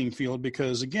the playing field,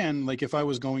 because, again, like if I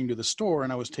was going to the store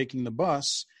and I was taking the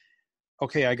bus,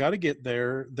 okay, I got to get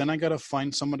there. Then I got to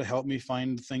find someone to help me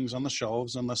find things on the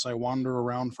shelves, unless I wander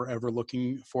around forever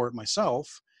looking for it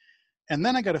myself. And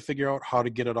then I got to figure out how to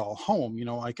get it all home.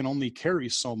 I can only carry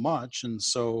so much. And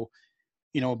so,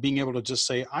 being able to just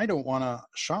say, I don't want to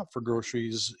shop for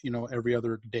groceries, every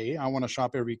other day. I want to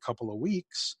shop every couple of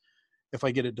weeks. If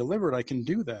I get it delivered, I can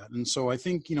do that. And so I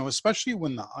think, especially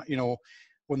when the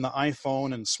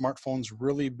iPhone and smartphones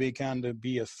really began to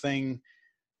be a thing,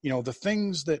 the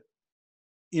things that,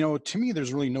 to me,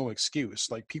 there's really no excuse.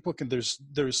 Like, people can,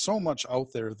 there's so much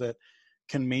out there that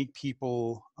can make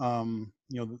people,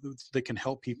 that can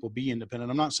help people be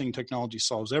independent. I'm not saying technology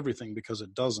solves everything, because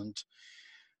it doesn't,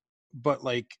 but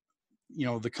like,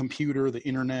 the computer, the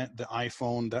internet, the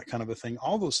iPhone, that kind of a thing,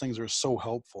 all those things are so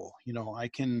helpful. I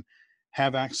can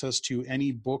have access to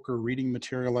any book or reading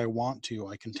material I want to.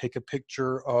 I can take a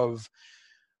picture of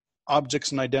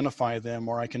objects and identify them,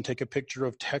 or I can take a picture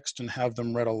of text and have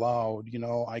them read aloud.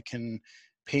 I can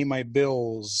pay my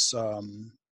bills,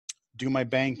 do my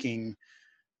banking,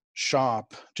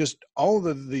 shop, just all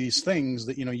of these things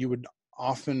that, you would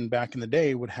often back in the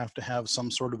day would have to have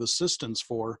some sort of assistance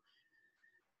for.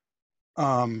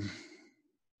 And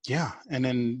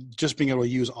then just being able to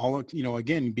use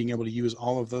again, being able to use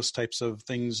all of those types of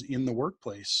things in the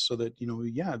workplace, so that,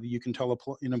 you can tell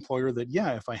an employer that,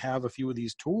 if I have a few of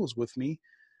these tools with me,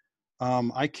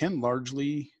 I can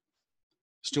largely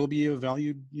still be a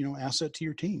valued, asset to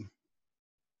your team.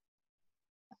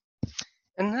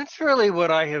 And that's really what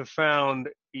I have found,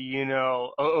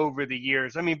 over the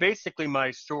years. I mean, basically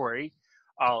my story,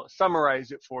 I'll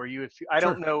summarize it for you. I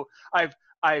Sure. don't know,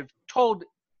 I've told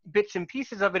bits and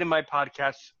pieces of it in my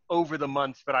podcasts over the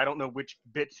months, but I don't know which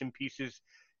bits and pieces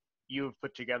you have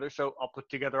put together. So I'll put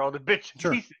together all the bits and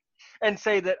Sure. pieces and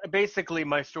say that basically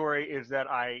my story is that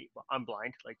I'm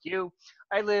blind like you.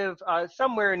 I live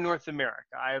somewhere in North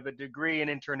America. I have a degree in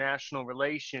international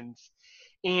relations,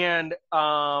 and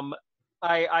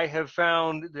I have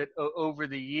found that over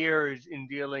the years, in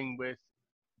dealing with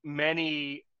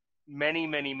many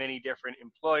different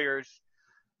employers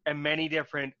and many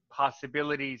different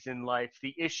possibilities in life,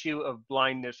 the issue of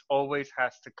blindness always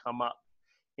has to come up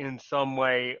in some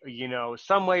way,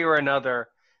 some way or another.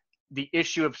 The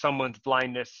issue of someone's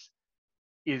blindness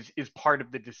is part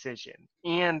of the decision.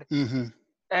 And, Mm-hmm.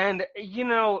 and,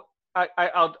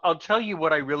 I'll tell you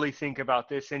what I really think about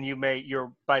this, and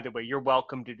by the way, you're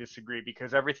welcome to disagree,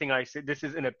 because everything I say, this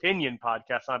is an opinion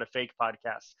podcast, not a fake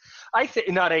podcast.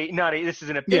 This is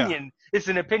an opinion. Yeah. This is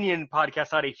an opinion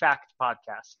podcast, not a fact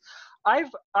podcast.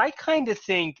 I kind of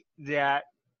think that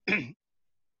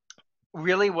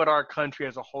really what our country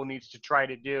as a whole needs to try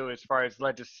to do, as far as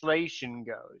legislation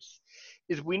goes,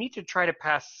 is we need to try to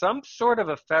pass some sort of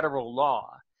a federal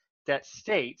law that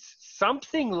states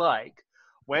something like,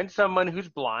 when someone who's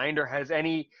blind or has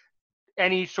any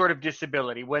sort of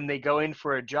disability, when they go in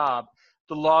for a job,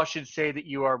 the law should say that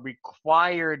you are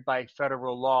required by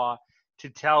federal law to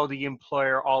tell the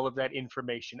employer all of that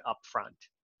information up front.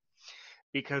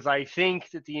 Because I think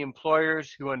that the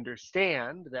employers who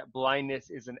understand that blindness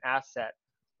is an asset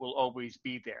will always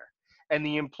be there. And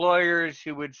the employers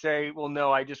who would say, well,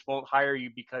 no, I just won't hire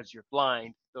you because you're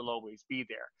blind, they'll always be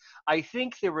there. I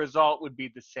think the result would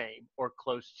be the same or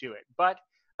close to it. But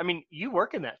I mean, you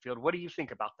work in that field. What do you think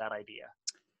about that idea?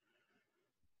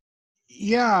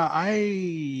 Yeah,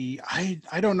 I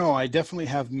don't know. I definitely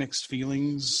have mixed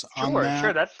feelings on that.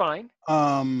 Sure, that's fine.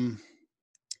 And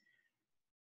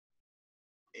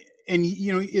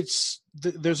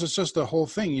there's just the whole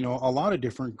thing, a lot of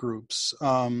different groups,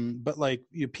 but like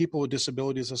people with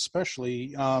disabilities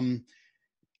especially,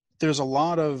 there's a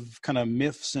lot of kind of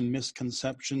myths and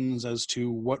misconceptions as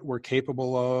to what we're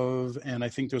capable of. And I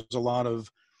think there's a lot of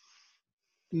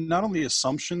not only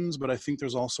assumptions, but I think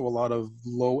there's also a lot of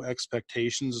low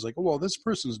expectations. It's like, oh, well, this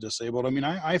person's disabled. I mean,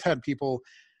 I've had people,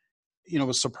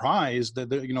 was surprised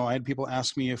that, I had people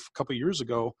ask me a couple of years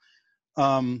ago,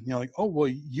 like, oh, well,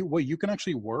 you can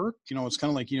actually work. It's kind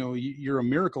of like, you're a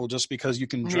miracle just because you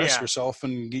can dress Yeah. yourself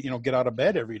and get out of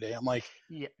bed every day. I'm like,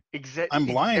 Yeah. I'm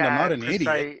blind. I'm not an idiot.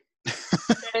 Precise.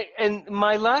 And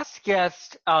my last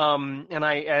guest,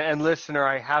 and listener,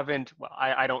 I haven't. Well,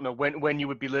 I don't know when you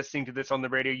would be listening to this on the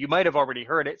radio. You might have already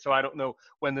heard it, so I don't know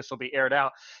when this will be aired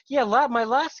out. Yeah, my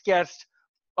last guest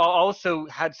also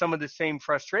had some of the same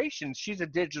frustrations. She's a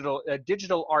digital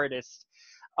artist.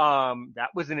 That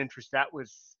was an interesting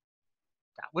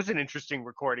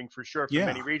recording for sure for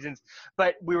many reasons.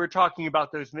 But we were talking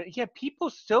about those. Yeah, people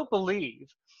still believe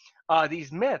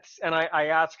these myths, and I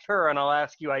asked her, and I'll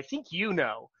ask you. I think you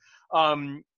know.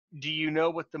 Do you know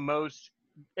what the most?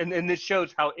 And this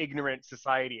shows how ignorant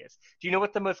society is. Do you know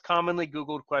what the most commonly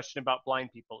Googled question about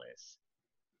blind people is?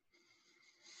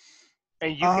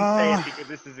 And you can say it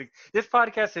because this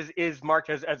podcast is marked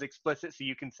as explicit, so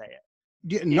you can say it.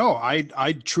 Yeah, no, I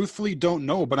truthfully don't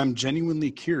know, but I'm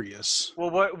genuinely curious. Well,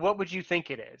 what would you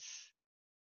think it is?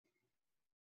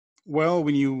 Well,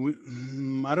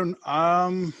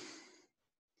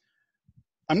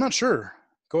 I'm not sure.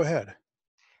 Go ahead.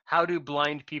 How do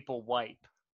blind people wipe?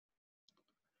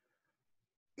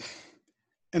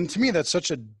 And to me, that's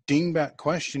such a dingbat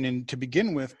question, and to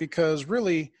begin with, because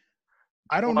really,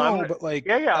 I don't know, but like,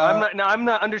 I'm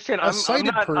not understanding. I'm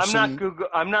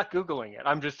not Googling it.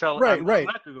 I'm just telling. Right. I'm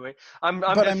not Googling it. I'm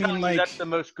just telling you that's the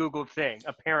most Googled thing,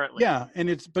 apparently. Yeah, and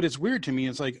it's weird to me.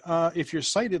 It's like, if you're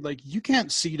sighted, like, you can't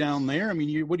see down there. I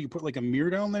mean, what do you put, like a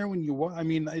mirror down there when you walk? I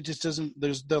mean, it just doesn't.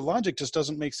 The logic just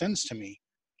doesn't make sense to me.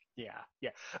 Yeah.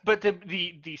 But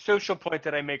the social point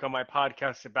that I make on my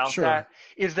podcast about that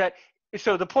is that.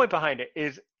 So the point behind it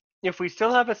is, if we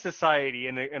still have a society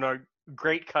in our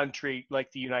great country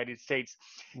like the United States,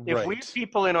 if we have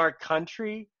people in our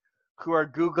country who are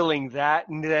Googling that,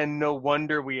 then no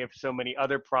wonder we have so many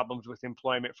other problems with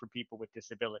employment for people with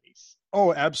disabilities.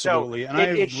 Oh, absolutely. So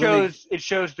and it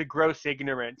shows the gross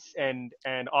ignorance and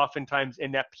oftentimes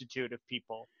ineptitude of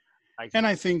people.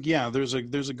 I think, there's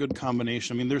a good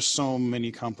combination. I mean, there's so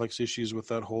many complex issues with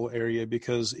that whole area,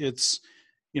 because it's,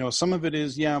 some of it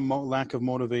is, lack of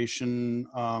motivation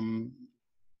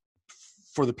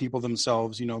for the people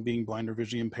themselves, being blind or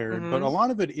visually impaired. Mm-hmm. But a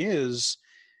lot of it is,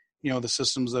 the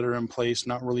systems that are in place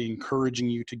not really encouraging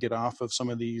you to get off of some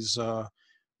of these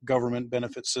government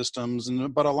benefit systems.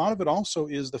 But a lot of it also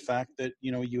is the fact that,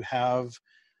 you have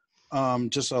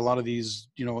just a lot of these,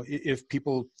 if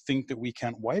people think that we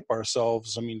can't wipe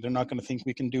ourselves, I mean, they're not going to think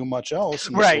we can do much else.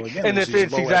 And right. So again, and it's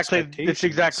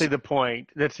exactly the point.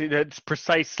 That's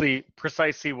precisely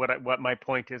what my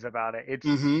point is about it.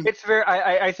 It's very,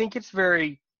 I think it's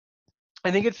very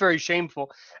shameful.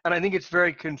 And I think it's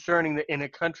very concerning that in a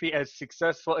country as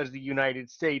successful as the United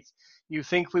States, you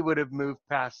think we would have moved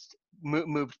past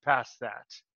that,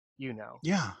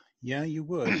 Yeah, you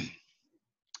would.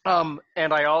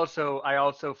 And I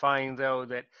also find, though,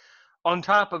 that on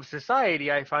top of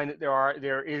society, I find that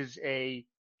there is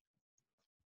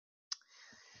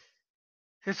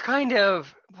this kind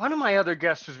of, one of my other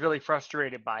guests was really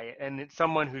frustrated by it, and it's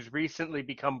someone who's recently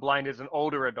become blind as an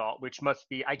older adult, which must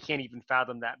be, I can't even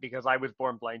fathom that because I was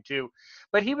born blind too.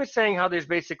 But he was saying how there's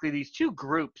basically these two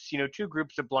groups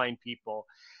of blind people.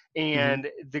 And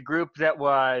the group that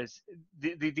was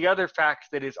the other fact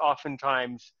that is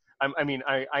oftentimes,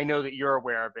 I know that you're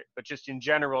aware of it, but just in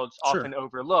general, it's often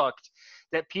overlooked,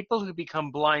 that people who become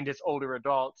blind as older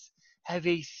adults have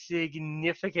a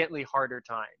significantly harder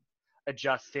time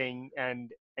adjusting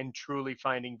and truly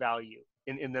finding value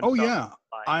in themselves. Oh yeah,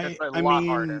 That's a lot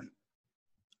harder.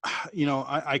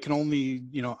 I can only,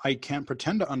 I can't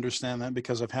pretend to understand that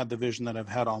because I've had the vision that I've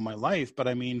had all my life. But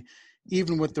I mean,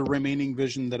 even with the remaining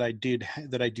vision that I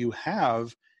do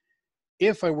have,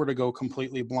 if I were to go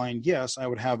completely blind, yes, I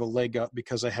would have a leg up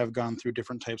because I have gone through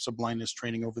different types of blindness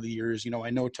training over the years. I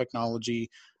know technology,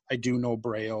 I do know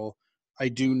Braille, I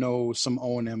do know some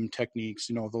O&M techniques,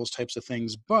 those types of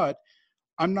things. But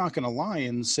I'm not going to lie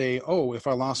and say, oh, if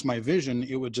I lost my vision,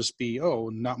 it would just be,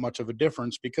 not much of a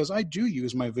difference, because I do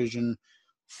use my vision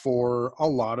for a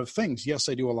lot of things. Yes,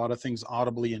 I do a lot of things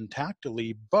audibly and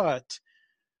tactily, but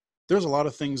there's a lot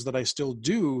of things that I still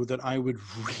do that I would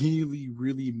really,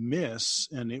 really miss.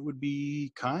 And it would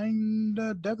be kind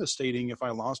of devastating if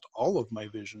I lost all of my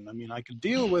vision. I mean, I could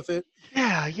deal with it.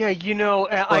 Yeah.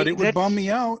 But it would bum me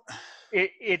out.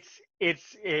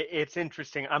 It's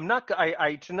interesting.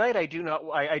 Tonight I do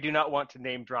not want to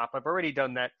name drop. I've already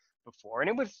done that before, and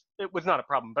it was not a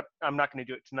problem, but I'm not going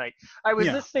to do it tonight. I was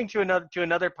listening to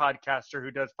another podcaster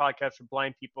who does podcasts for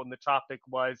blind people, and the topic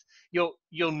was, you'll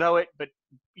know it, but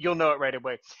you'll know it right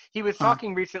away. He was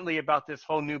talking recently about this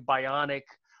whole new bionic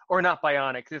or not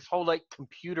bionic, this whole like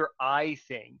computer eye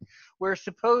thing, where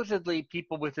supposedly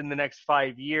people within the next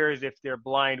 5 years, if they're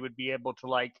blind, would be able to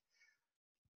like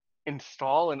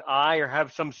install an eye or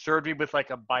have some surgery with like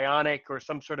a bionic or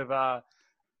some sort of a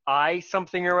eye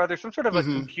something or other, some sort of a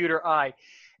computer eye.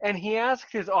 And he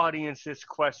asked his audience this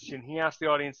question. He asked the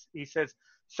audience, he says,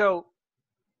 so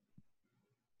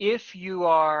if you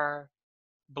are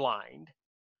blind,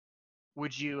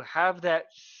 would you have that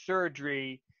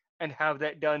surgery and have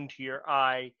that done to your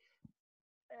eye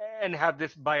and have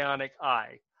this bionic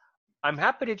eye? I'm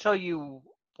happy to tell you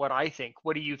what I think.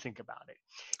 What do you think about it?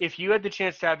 If you had the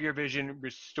chance to have your vision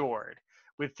restored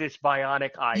with this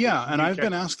bionic eye. Yeah, and I've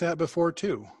been asked that before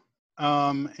too.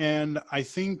 And I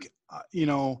think,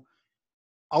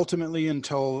 ultimately,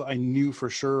 until I knew for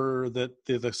sure that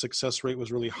the success rate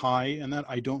was really high and that,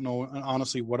 I don't know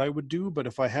honestly what I would do. But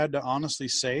if I had to honestly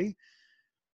say,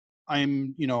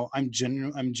 I'm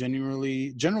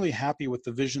generally happy with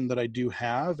the vision that I do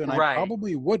have. And I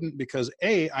probably wouldn't, because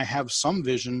I have some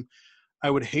vision. I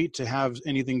would hate to have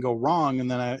anything go wrong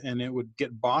and it would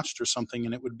get botched or something,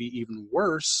 and it would be even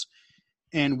worse.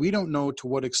 And we don't know to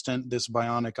what extent this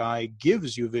bionic eye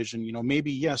gives you vision.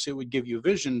 Maybe, yes, it would give you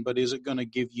vision, but is it going to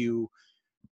give you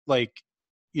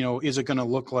is it going to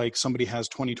look like somebody has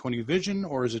 20/20 vision,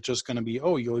 or is it just going to be,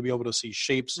 you'll be able to see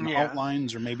shapes and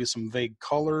outlines or maybe some vague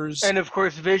colors? And of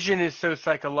course, vision is so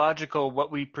psychological.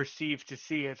 What we perceive to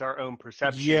see is our own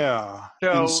perception. Yeah.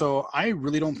 So I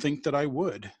really don't think that I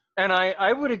would. And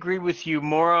I would agree with you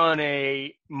more on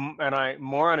a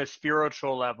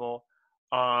spiritual level.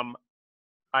 I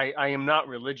am not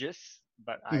religious,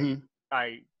 but I'm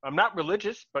not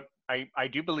religious, but I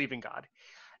do believe in God.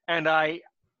 And I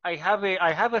have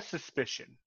a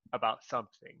suspicion about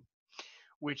something,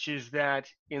 which is that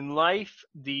in life,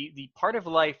 the part of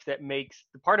life that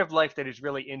is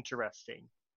really interesting,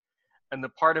 and the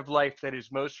part of life that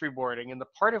is most rewarding, and the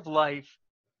part of life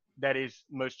that is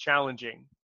most challenging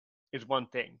is one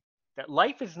thing: that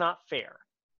life is not fair,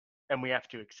 and we have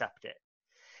to accept it.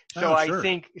 So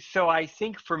I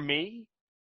think for me,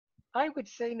 I would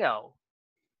say no.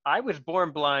 I was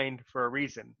born blind for a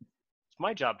reason. It's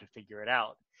my job to figure it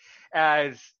out.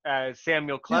 As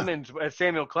Samuel Clemens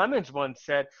once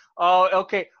said, "Oh,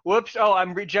 okay, whoops. Oh,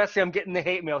 Jesse. I'm getting the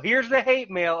hate mail. Here's the hate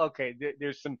mail. Okay,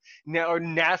 there's some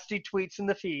nasty tweets in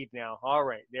the feed now. All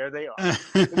right, there they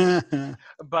are."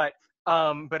 But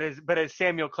as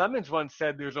Samuel Clemens once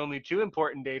said, there's only two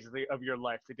important days of your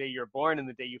life: the day you're born and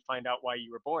the day you find out why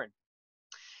you were born.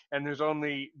 And there's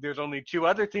only two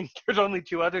other things. There's only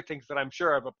two other things that I'm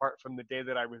sure of, apart from the day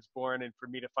that I was born, and for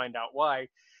me to find out why.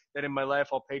 That in my life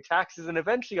I'll pay taxes and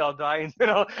eventually I'll die,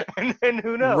 and then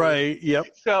who knows? Right. Yep.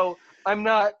 So I'm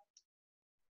not.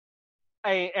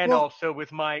 Also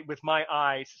with my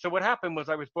eyes. So what happened was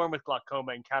I was born with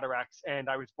glaucoma and cataracts, and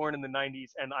I was born in the 90s,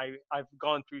 and I've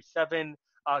gone through 7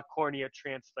 cornea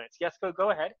transplants. Yes, go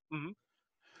ahead. Mm-hmm.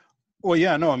 Well,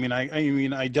 yeah, no, I mean,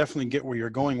 I definitely get where you're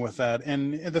going with that.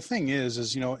 And the thing is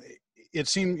it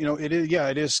seemed,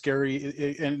 it is scary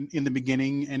in the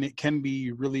beginning, and it can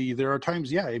be really, there are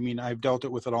times, I've dealt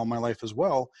it with it all my life as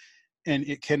well, and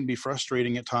it can be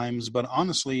frustrating at times, but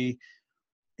honestly,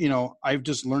 I've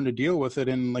just learned to deal with it.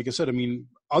 And like I said,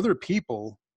 other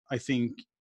people, I think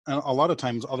a lot of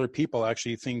times other people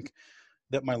actually think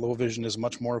that my low vision is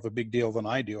much more of a big deal than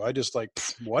I do. I just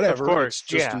whatever. Of course, it's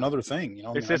just another thing,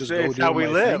 It's how we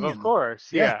live, of course.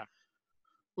 Yeah.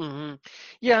 Mm-hmm.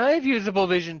 Yeah, I have usable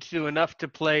vision too, enough to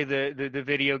play the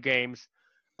video games.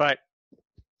 But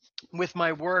with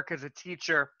my work as a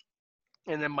teacher,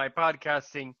 and then my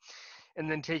podcasting, and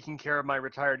then taking care of my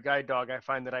retired guide dog, I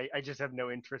find that I just have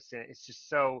no interest in it. It's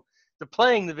just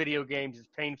playing the video games is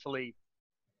painfully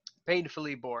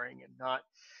boring and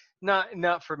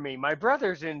not for me. My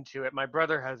brother's into it. My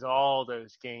brother has all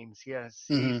those games. Yes,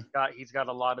 he's got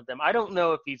a lot of them. I don't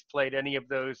know if he's played any of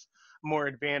those more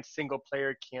advanced single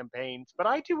player campaigns, but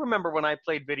I do remember when I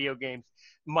played video games,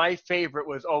 my favorite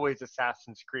was always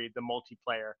Assassin's Creed, the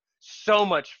multiplayer. So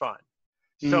much fun.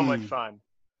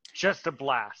 Just a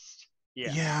blast.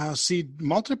 Yeah, see,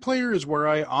 multiplayer is where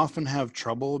I often have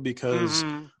trouble, because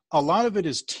a lot of it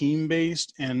is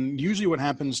team-based, and usually what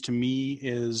happens to me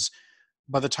is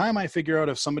by the time I figure out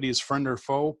if somebody is friend or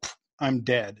foe, I'm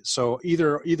dead. So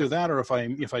either that, or if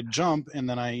I jump and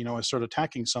then I start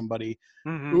attacking somebody,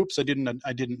 oops, I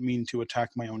didn't mean to attack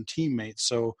my own teammates.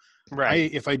 So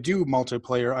if I do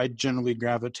multiplayer, I generally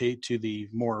gravitate to the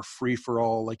more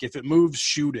free-for-all, like if it moves,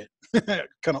 shoot it,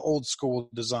 kind of old school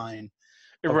design.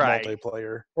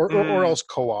 Multiplayer or else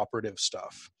cooperative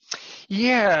stuff.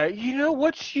 Yeah,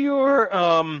 what's your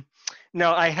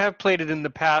now I have played it in the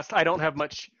past. I don't have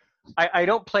much I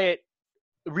don't play it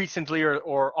recently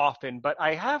or often, but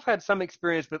I have had some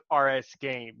experience with RS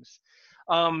games.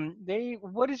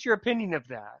 What is your opinion of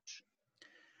that?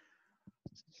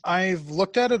 I've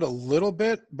looked at it a little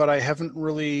bit, but I haven't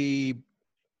really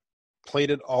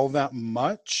played it all that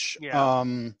much. Yeah.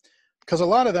 Because a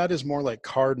lot of that is more like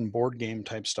card and board game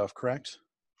type stuff, correct?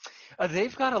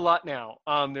 They've got a lot now.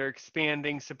 They're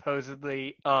expanding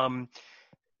supposedly.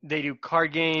 They do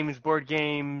card games, board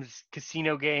games,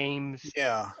 casino games.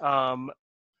 Yeah.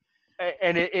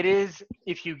 And it is,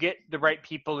 if you get the right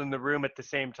people in the room at the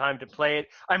same time to play it,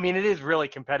 I mean, it is really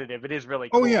competitive. It is really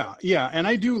cool. Oh yeah. And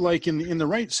I do like in the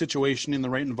right situation, in the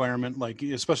right environment, like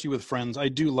especially with friends, I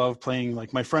do love playing.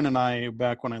 Like my friend and I,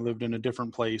 back when I lived in a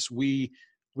different place, we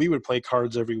would play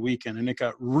cards every weekend, and it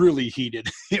got really heated.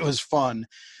 It was fun.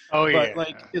 Oh yeah. But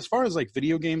like as far as like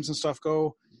video games and stuff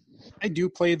go, I do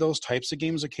play those types of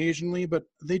games occasionally, but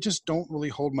they just don't really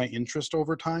hold my interest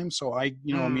over time. So I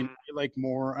like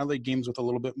games with a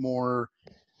little bit more,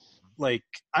 like,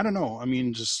 I don't know. I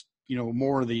mean, just,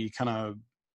 more of the kind of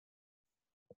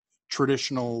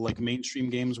traditional, like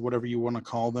mainstream games, whatever you want to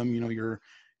call them, your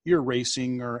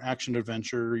racing or action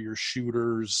adventure, your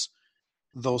shooters,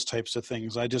 those types of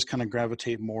things. I just kind of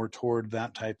gravitate more toward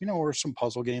that type, or some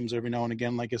puzzle games every now and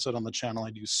again. Like I said on the channel,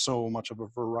 I do so much of a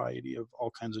variety of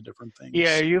all kinds of different things.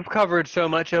 Yeah, you've covered so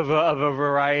much of a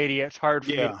variety. It's hard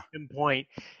for me to pinpoint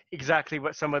exactly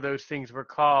what some of those things were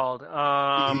called.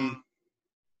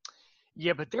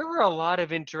 Yeah, but there were a lot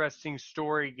of interesting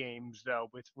story games though,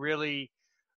 with really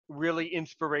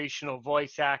inspirational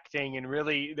voice acting and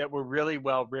that were really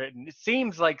well written. It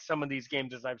seems like some of these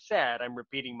games, as I've said, I'm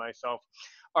repeating myself,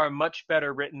 are much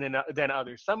better written than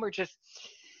others. Some are just,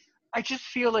 I just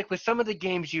feel like with some of the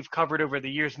games you've covered over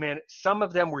the years, man, some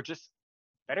of them were just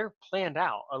better planned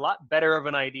out, a lot better of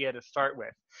an idea to start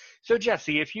with. So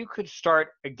Jesse, if you could start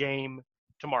a game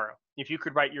tomorrow, if you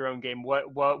could write your own game,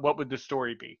 what would the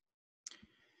story be?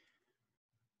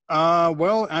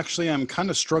 Well, actually, I'm kind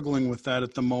of struggling with that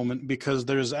at the moment, because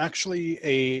there's actually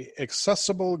a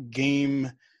accessible game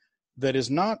that is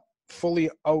not fully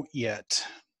out yet.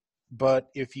 But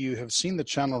if you have seen the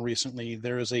channel recently,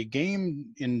 there is a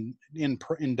game in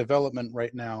development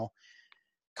right now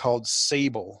called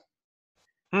Sable.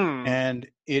 And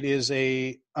it is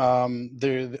I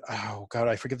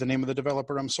forget the name of the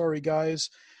developer. I'm sorry, guys.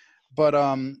 But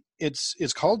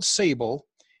it's called Sable.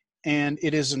 And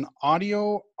it is an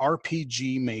audio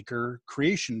RPG maker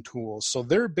creation tool. So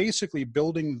they're basically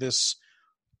building this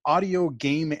audio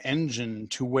game engine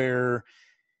to where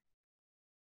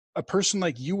a person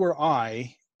like you or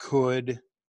I could,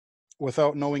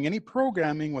 without knowing any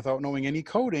programming, without knowing any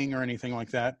coding or anything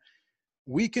like that,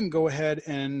 we can go ahead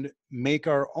and make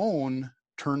our own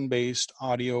turn-based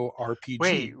audio RPG.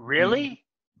 Wait, really?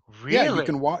 Really? Yeah, you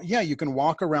can walk. Yeah, you can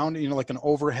walk around, like an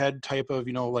overhead type of,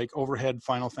 like overhead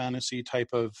Final Fantasy type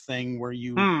of thing, where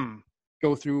you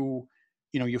go through,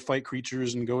 you fight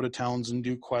creatures and go to towns and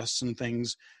do quests and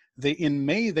things. In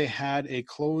May they had a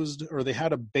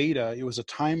beta. It was a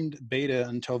timed beta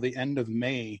until the end of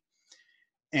May,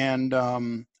 and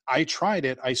I tried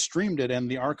it. I streamed it,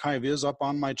 and the archive is up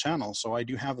on my channel, so I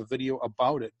do have a video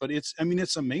about it. But it's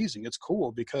amazing. It's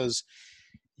cool because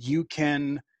you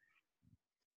can.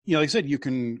 Like I said, you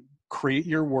can create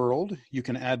your world. You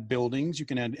can add buildings. You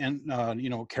can add,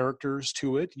 characters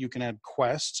to it. You can add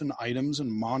quests and items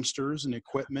and monsters and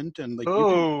equipment, and you can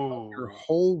build your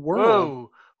whole world.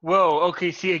 Whoa.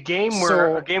 Okay. See, a game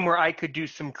where I could do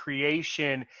some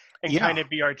creation and kind of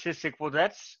be artistic. Well,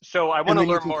 so I want to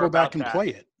learn more about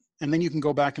that. And then you can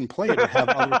go back and play it, and then you can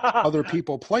go back and play it and have other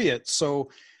people play it. So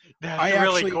that's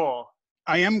really cool.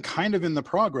 I am kind of in the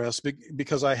progress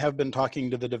because I have been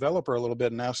talking to the developer a little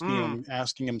bit and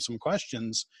asking him some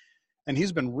questions, and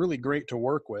he's been really great to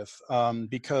work with.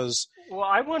 Because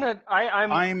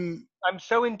I'm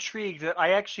so intrigued that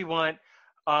I actually want,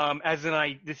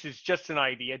 this is just an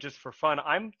idea, just for fun.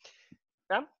 I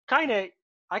kind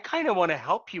of want to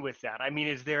help you with that. I mean,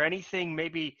 is there anything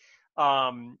maybe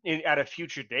at a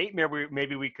future date,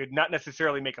 maybe we could not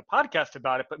necessarily make a podcast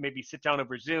about it, but maybe sit down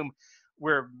over Zoom,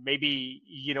 where maybe,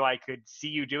 I could see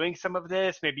you doing some of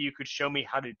this. Maybe you could show me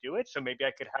how to do it. So maybe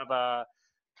I could have a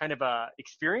kind of a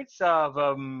experience of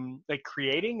like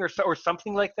creating or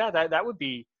something like that. That would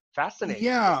be fascinating.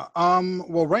 Yeah.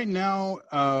 Well, right now,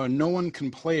 no one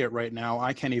can play it right now.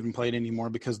 I can't even play it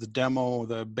anymore because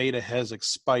the beta has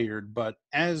expired. But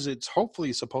as it's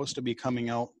hopefully supposed to be coming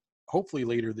out, hopefully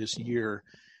later this year,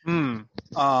 I'm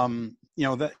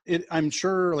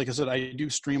sure, like I said, I do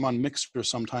stream on Mixer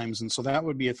sometimes, and so that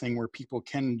would be a thing where people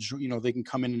can, they can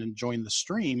come in and join the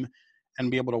stream,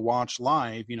 and be able to watch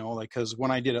live, like, because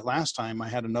when I did it last time, I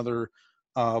had another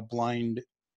blind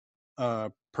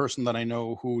person that I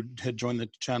know who had joined the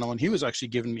channel, and he was actually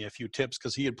giving me a few tips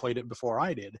because he had played it before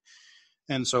I did.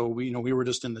 And so we were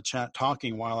just in the chat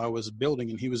talking while I was building,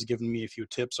 and he was giving me a few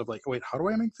tips of like, wait, how do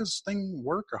I make this thing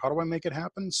work, or how do I make it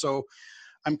happen? So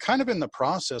I'm kind of in the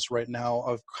process right now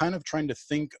of kind of trying to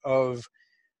think of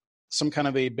some kind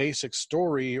of a basic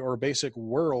story or basic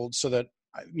world so that,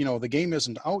 the game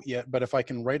isn't out yet, but if I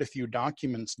can write a few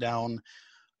documents down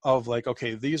of like,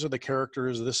 okay, these are the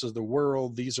characters, this is the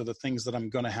world, these are the things that I'm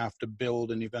going to have to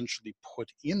build and eventually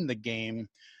put in the game,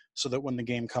 so that when the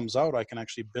game comes out, I can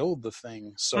actually build the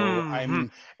thing. So Mm-hmm.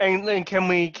 And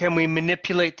can we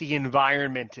manipulate the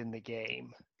environment in the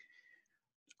game?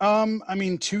 I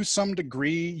mean, to some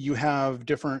degree, you have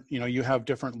different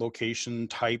location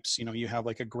types. You have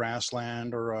like a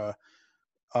grassland or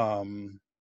a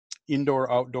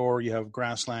indoor, outdoor. You have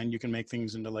grassland. You can make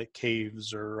things into like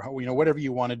caves or whatever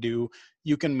you want to do.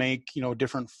 You can make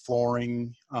different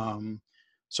flooring.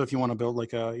 So if you want to build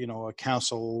like a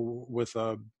castle with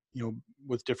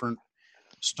with different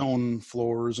stone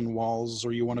floors and walls,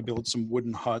 or you want to build some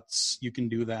wooden huts, you can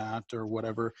do that or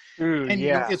whatever. Ooh, And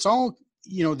yeah. it's all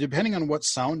depending on what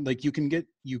sound, like you can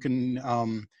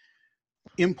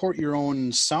import your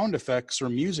own sound effects or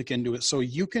music into it, so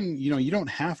you can you don't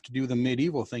have to do the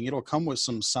medieval thing. It'll come with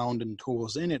some sound and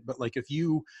tools in it. But like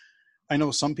I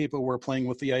know some people were playing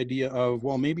with the idea of,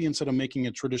 well, maybe instead of making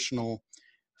a traditional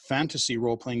fantasy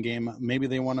role-playing game, maybe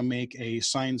they want to make a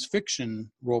science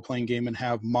fiction role-playing game and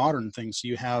have modern things. So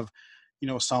you have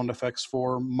sound effects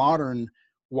for modern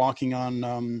walking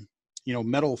on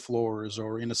metal floors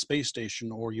or in a space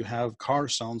station, or you have car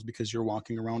sounds because you're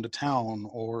walking around a town,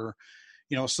 or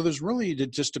so there's really,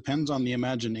 it just depends on the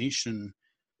imagination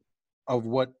of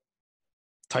what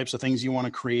types of things you want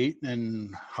to create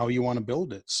and how you want to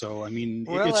build it. So I mean,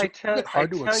 it's a bit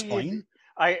hard to explain.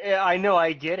 I know,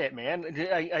 I get it, man.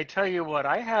 I tell you what,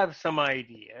 I have some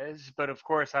ideas, but of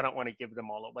course I don't want to give them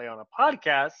all away on a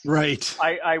podcast. Right.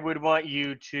 I would want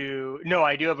you to no,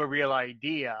 I do have a real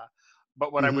idea,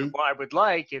 but what Mm-hmm. I would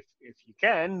like, if you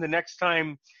can, the next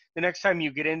time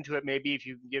you get into it, maybe if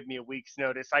you can give me a week's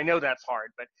notice. I know that's hard,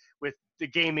 but with the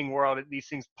gaming world, these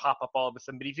things pop up all of a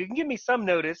sudden. But if you can give me some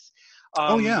notice,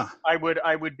 Oh yeah, I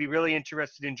would be really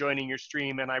interested in joining your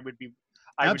stream, and I would be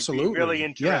absolutely. really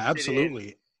interested. Yeah,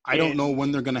 absolutely. I don't know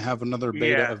when they're going to have another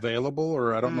beta available,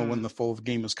 or I don't know when the full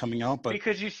game is coming out. But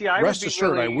because you see, rest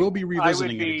assured, I will be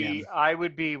revisiting it again. I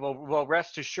would be well.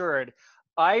 Rest assured,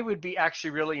 I would be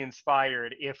actually really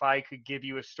inspired if I could give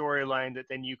you a storyline that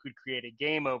then you could create a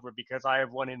game over, because I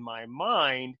have one in my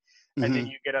mind, and then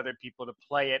you get other people to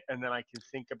play it, and then I can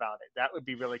think about it. That would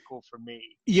be really cool for me.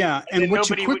 Yeah, and what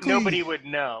nobody would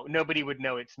know. Nobody would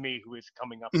know it's me who is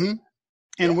coming up with that.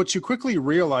 And what you quickly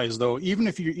realize, though, even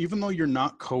though you're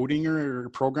not coding or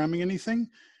programming anything,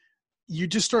 you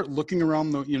just start looking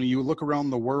around you look around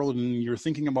the world and you're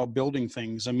thinking about building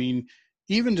things. I mean,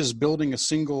 even just building a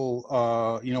single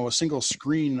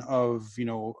screen of,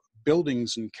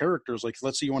 buildings and characters, like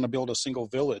let's say you want to build a single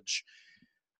village.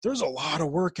 There's a lot of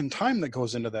work and time that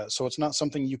goes into that. So it's not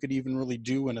something you could even really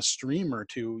do in a stream or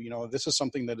two. This is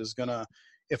something that is gonna,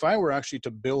 if I were actually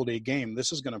to build a game,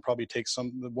 this is gonna probably take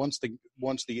once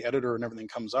the editor and everything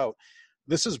comes out,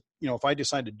 this is, if I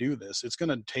decide to do this, it's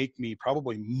gonna take me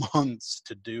probably months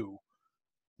to do.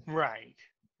 Right.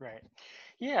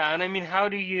 Yeah, and I mean, how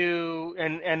do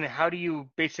you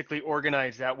basically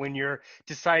organize that when you're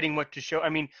deciding what to show? I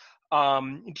mean,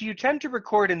 do you tend to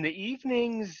record in the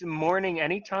evenings, morning,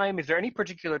 anytime? Is there any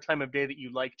particular time of day that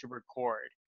you like to record?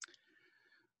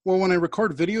 Well, when I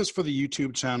record videos for the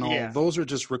YouTube channel, those are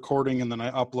just recording, and then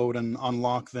I upload and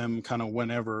unlock them kind of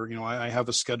whenever. I have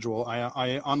a schedule.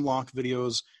 I unlock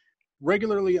videos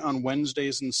regularly on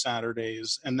Wednesdays and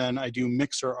Saturdays, and then I do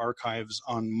Mixer archives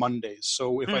on Mondays.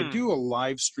 So if I do a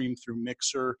live stream through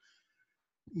Mixer,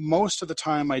 most of the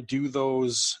time I do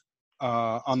those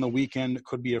on the weekend. It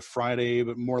could be a Friday,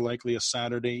 but more likely a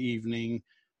Saturday evening.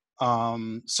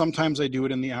 Sometimes I do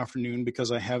it in the afternoon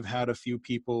because I have had a few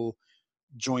people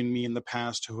join me in the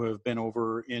past who have been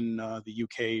over in the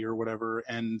UK or whatever,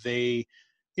 and they,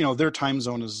 their time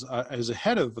zone is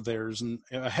ahead of theirs and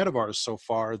ahead of ours so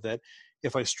far that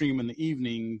if I stream in the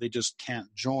evening, they just can't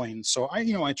join. So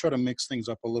I try to mix things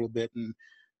up a little bit and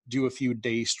do a few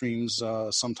day streams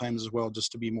sometimes as well,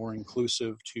 just to be more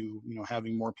inclusive to,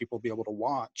 having more people be able to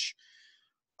watch.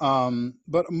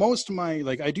 But most of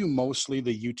I do mostly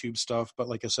the YouTube stuff, but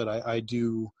like I said, I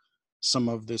do some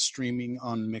of the streaming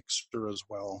on Mixer as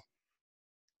well.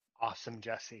 Awesome,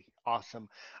 Jesse. Awesome.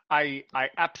 I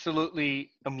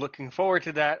absolutely am looking forward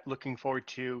to that. Looking forward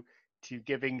to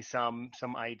giving some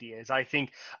ideas. I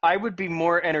think I would be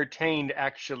more entertained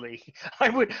actually.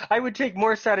 I would take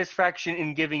more satisfaction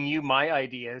in giving you my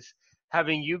ideas,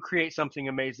 having you create something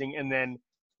amazing and then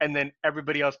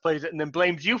everybody else plays it and then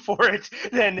blames you for it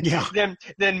Yeah.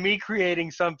 than me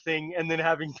creating something and then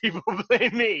having people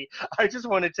blame me. I just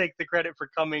want to take the credit for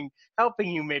helping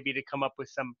you maybe to come up with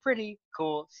some pretty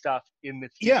cool stuff in the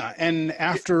future. Yeah, and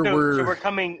after So we're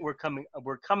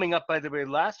we're coming up, by the way,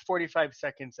 last 45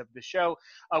 seconds of the show.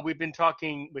 We've been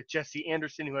talking with Jessie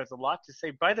Anderson, who has a lot to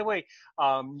say. By the way,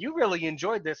 you really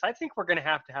enjoyed this. I think we're going to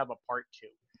have a part 2,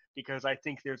 because I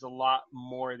think there's a lot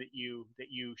more that you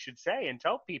should say and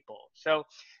tell people. So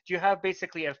do you have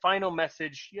basically a final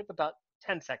message? You have about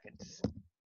 10 seconds.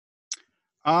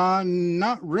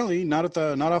 not really, not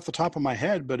off the top of my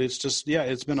head, but it's just, yeah,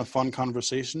 it's been a fun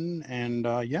conversation, and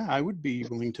yeah, I would be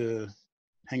willing to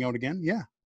hang out again. Yeah.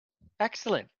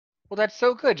 Excellent. Well, that's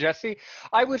so good, Jesse.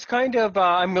 I was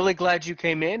I'm really glad you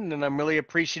came in, and I'm really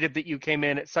appreciative that you came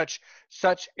in at such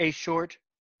a short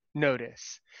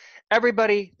notice.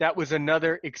 Everybody, that was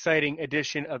another exciting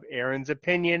edition of Aaron's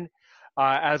Opinion.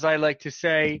 As I like to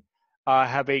say,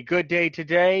 have a good day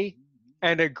today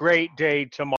and a great day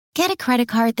tomorrow. Get a credit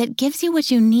card that gives you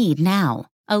what you need now.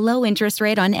 A low interest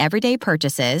rate on everyday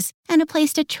purchases and a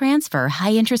place to transfer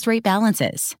high interest rate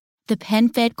balances. The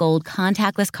PenFed Gold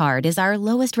Contactless Card is our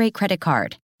lowest rate credit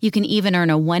card. You can even earn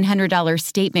a $100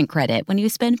 statement credit when you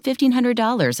spend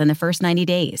 $1,500 in the first 90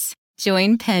 days.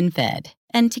 Join PenFed,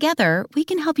 and together we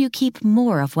can help you keep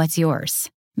more of what's yours.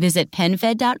 Visit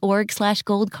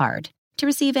PenFed.org/goldcard. To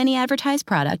receive any advertised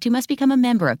product, you must become a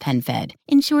member of PenFed,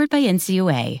 insured by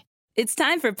NCUA. It's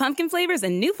time for pumpkin flavors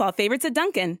and new fall favorites at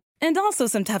Dunkin'. And also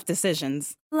some tough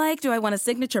decisions. Like, do I want a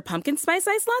signature pumpkin spice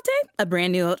iced latte? A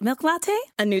brand new oat milk latte?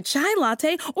 A new chai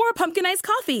latte? Or a pumpkin iced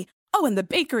coffee? Oh, and the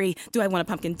bakery. Do I want a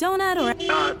pumpkin donut or...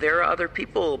 There are other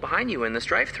people behind you in this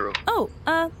drive-thru. Oh,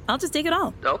 I'll just take it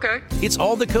all. Okay. It's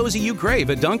all the cozy you crave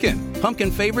at Dunkin'.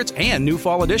 Pumpkin favorites and new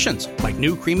fall additions, like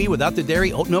new creamy without the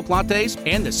dairy oat milk lattes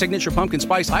and the signature pumpkin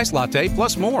spice iced latte,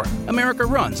 plus more. America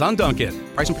runs on Dunkin'.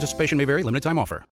 Price and participation may vary. Limited time offer.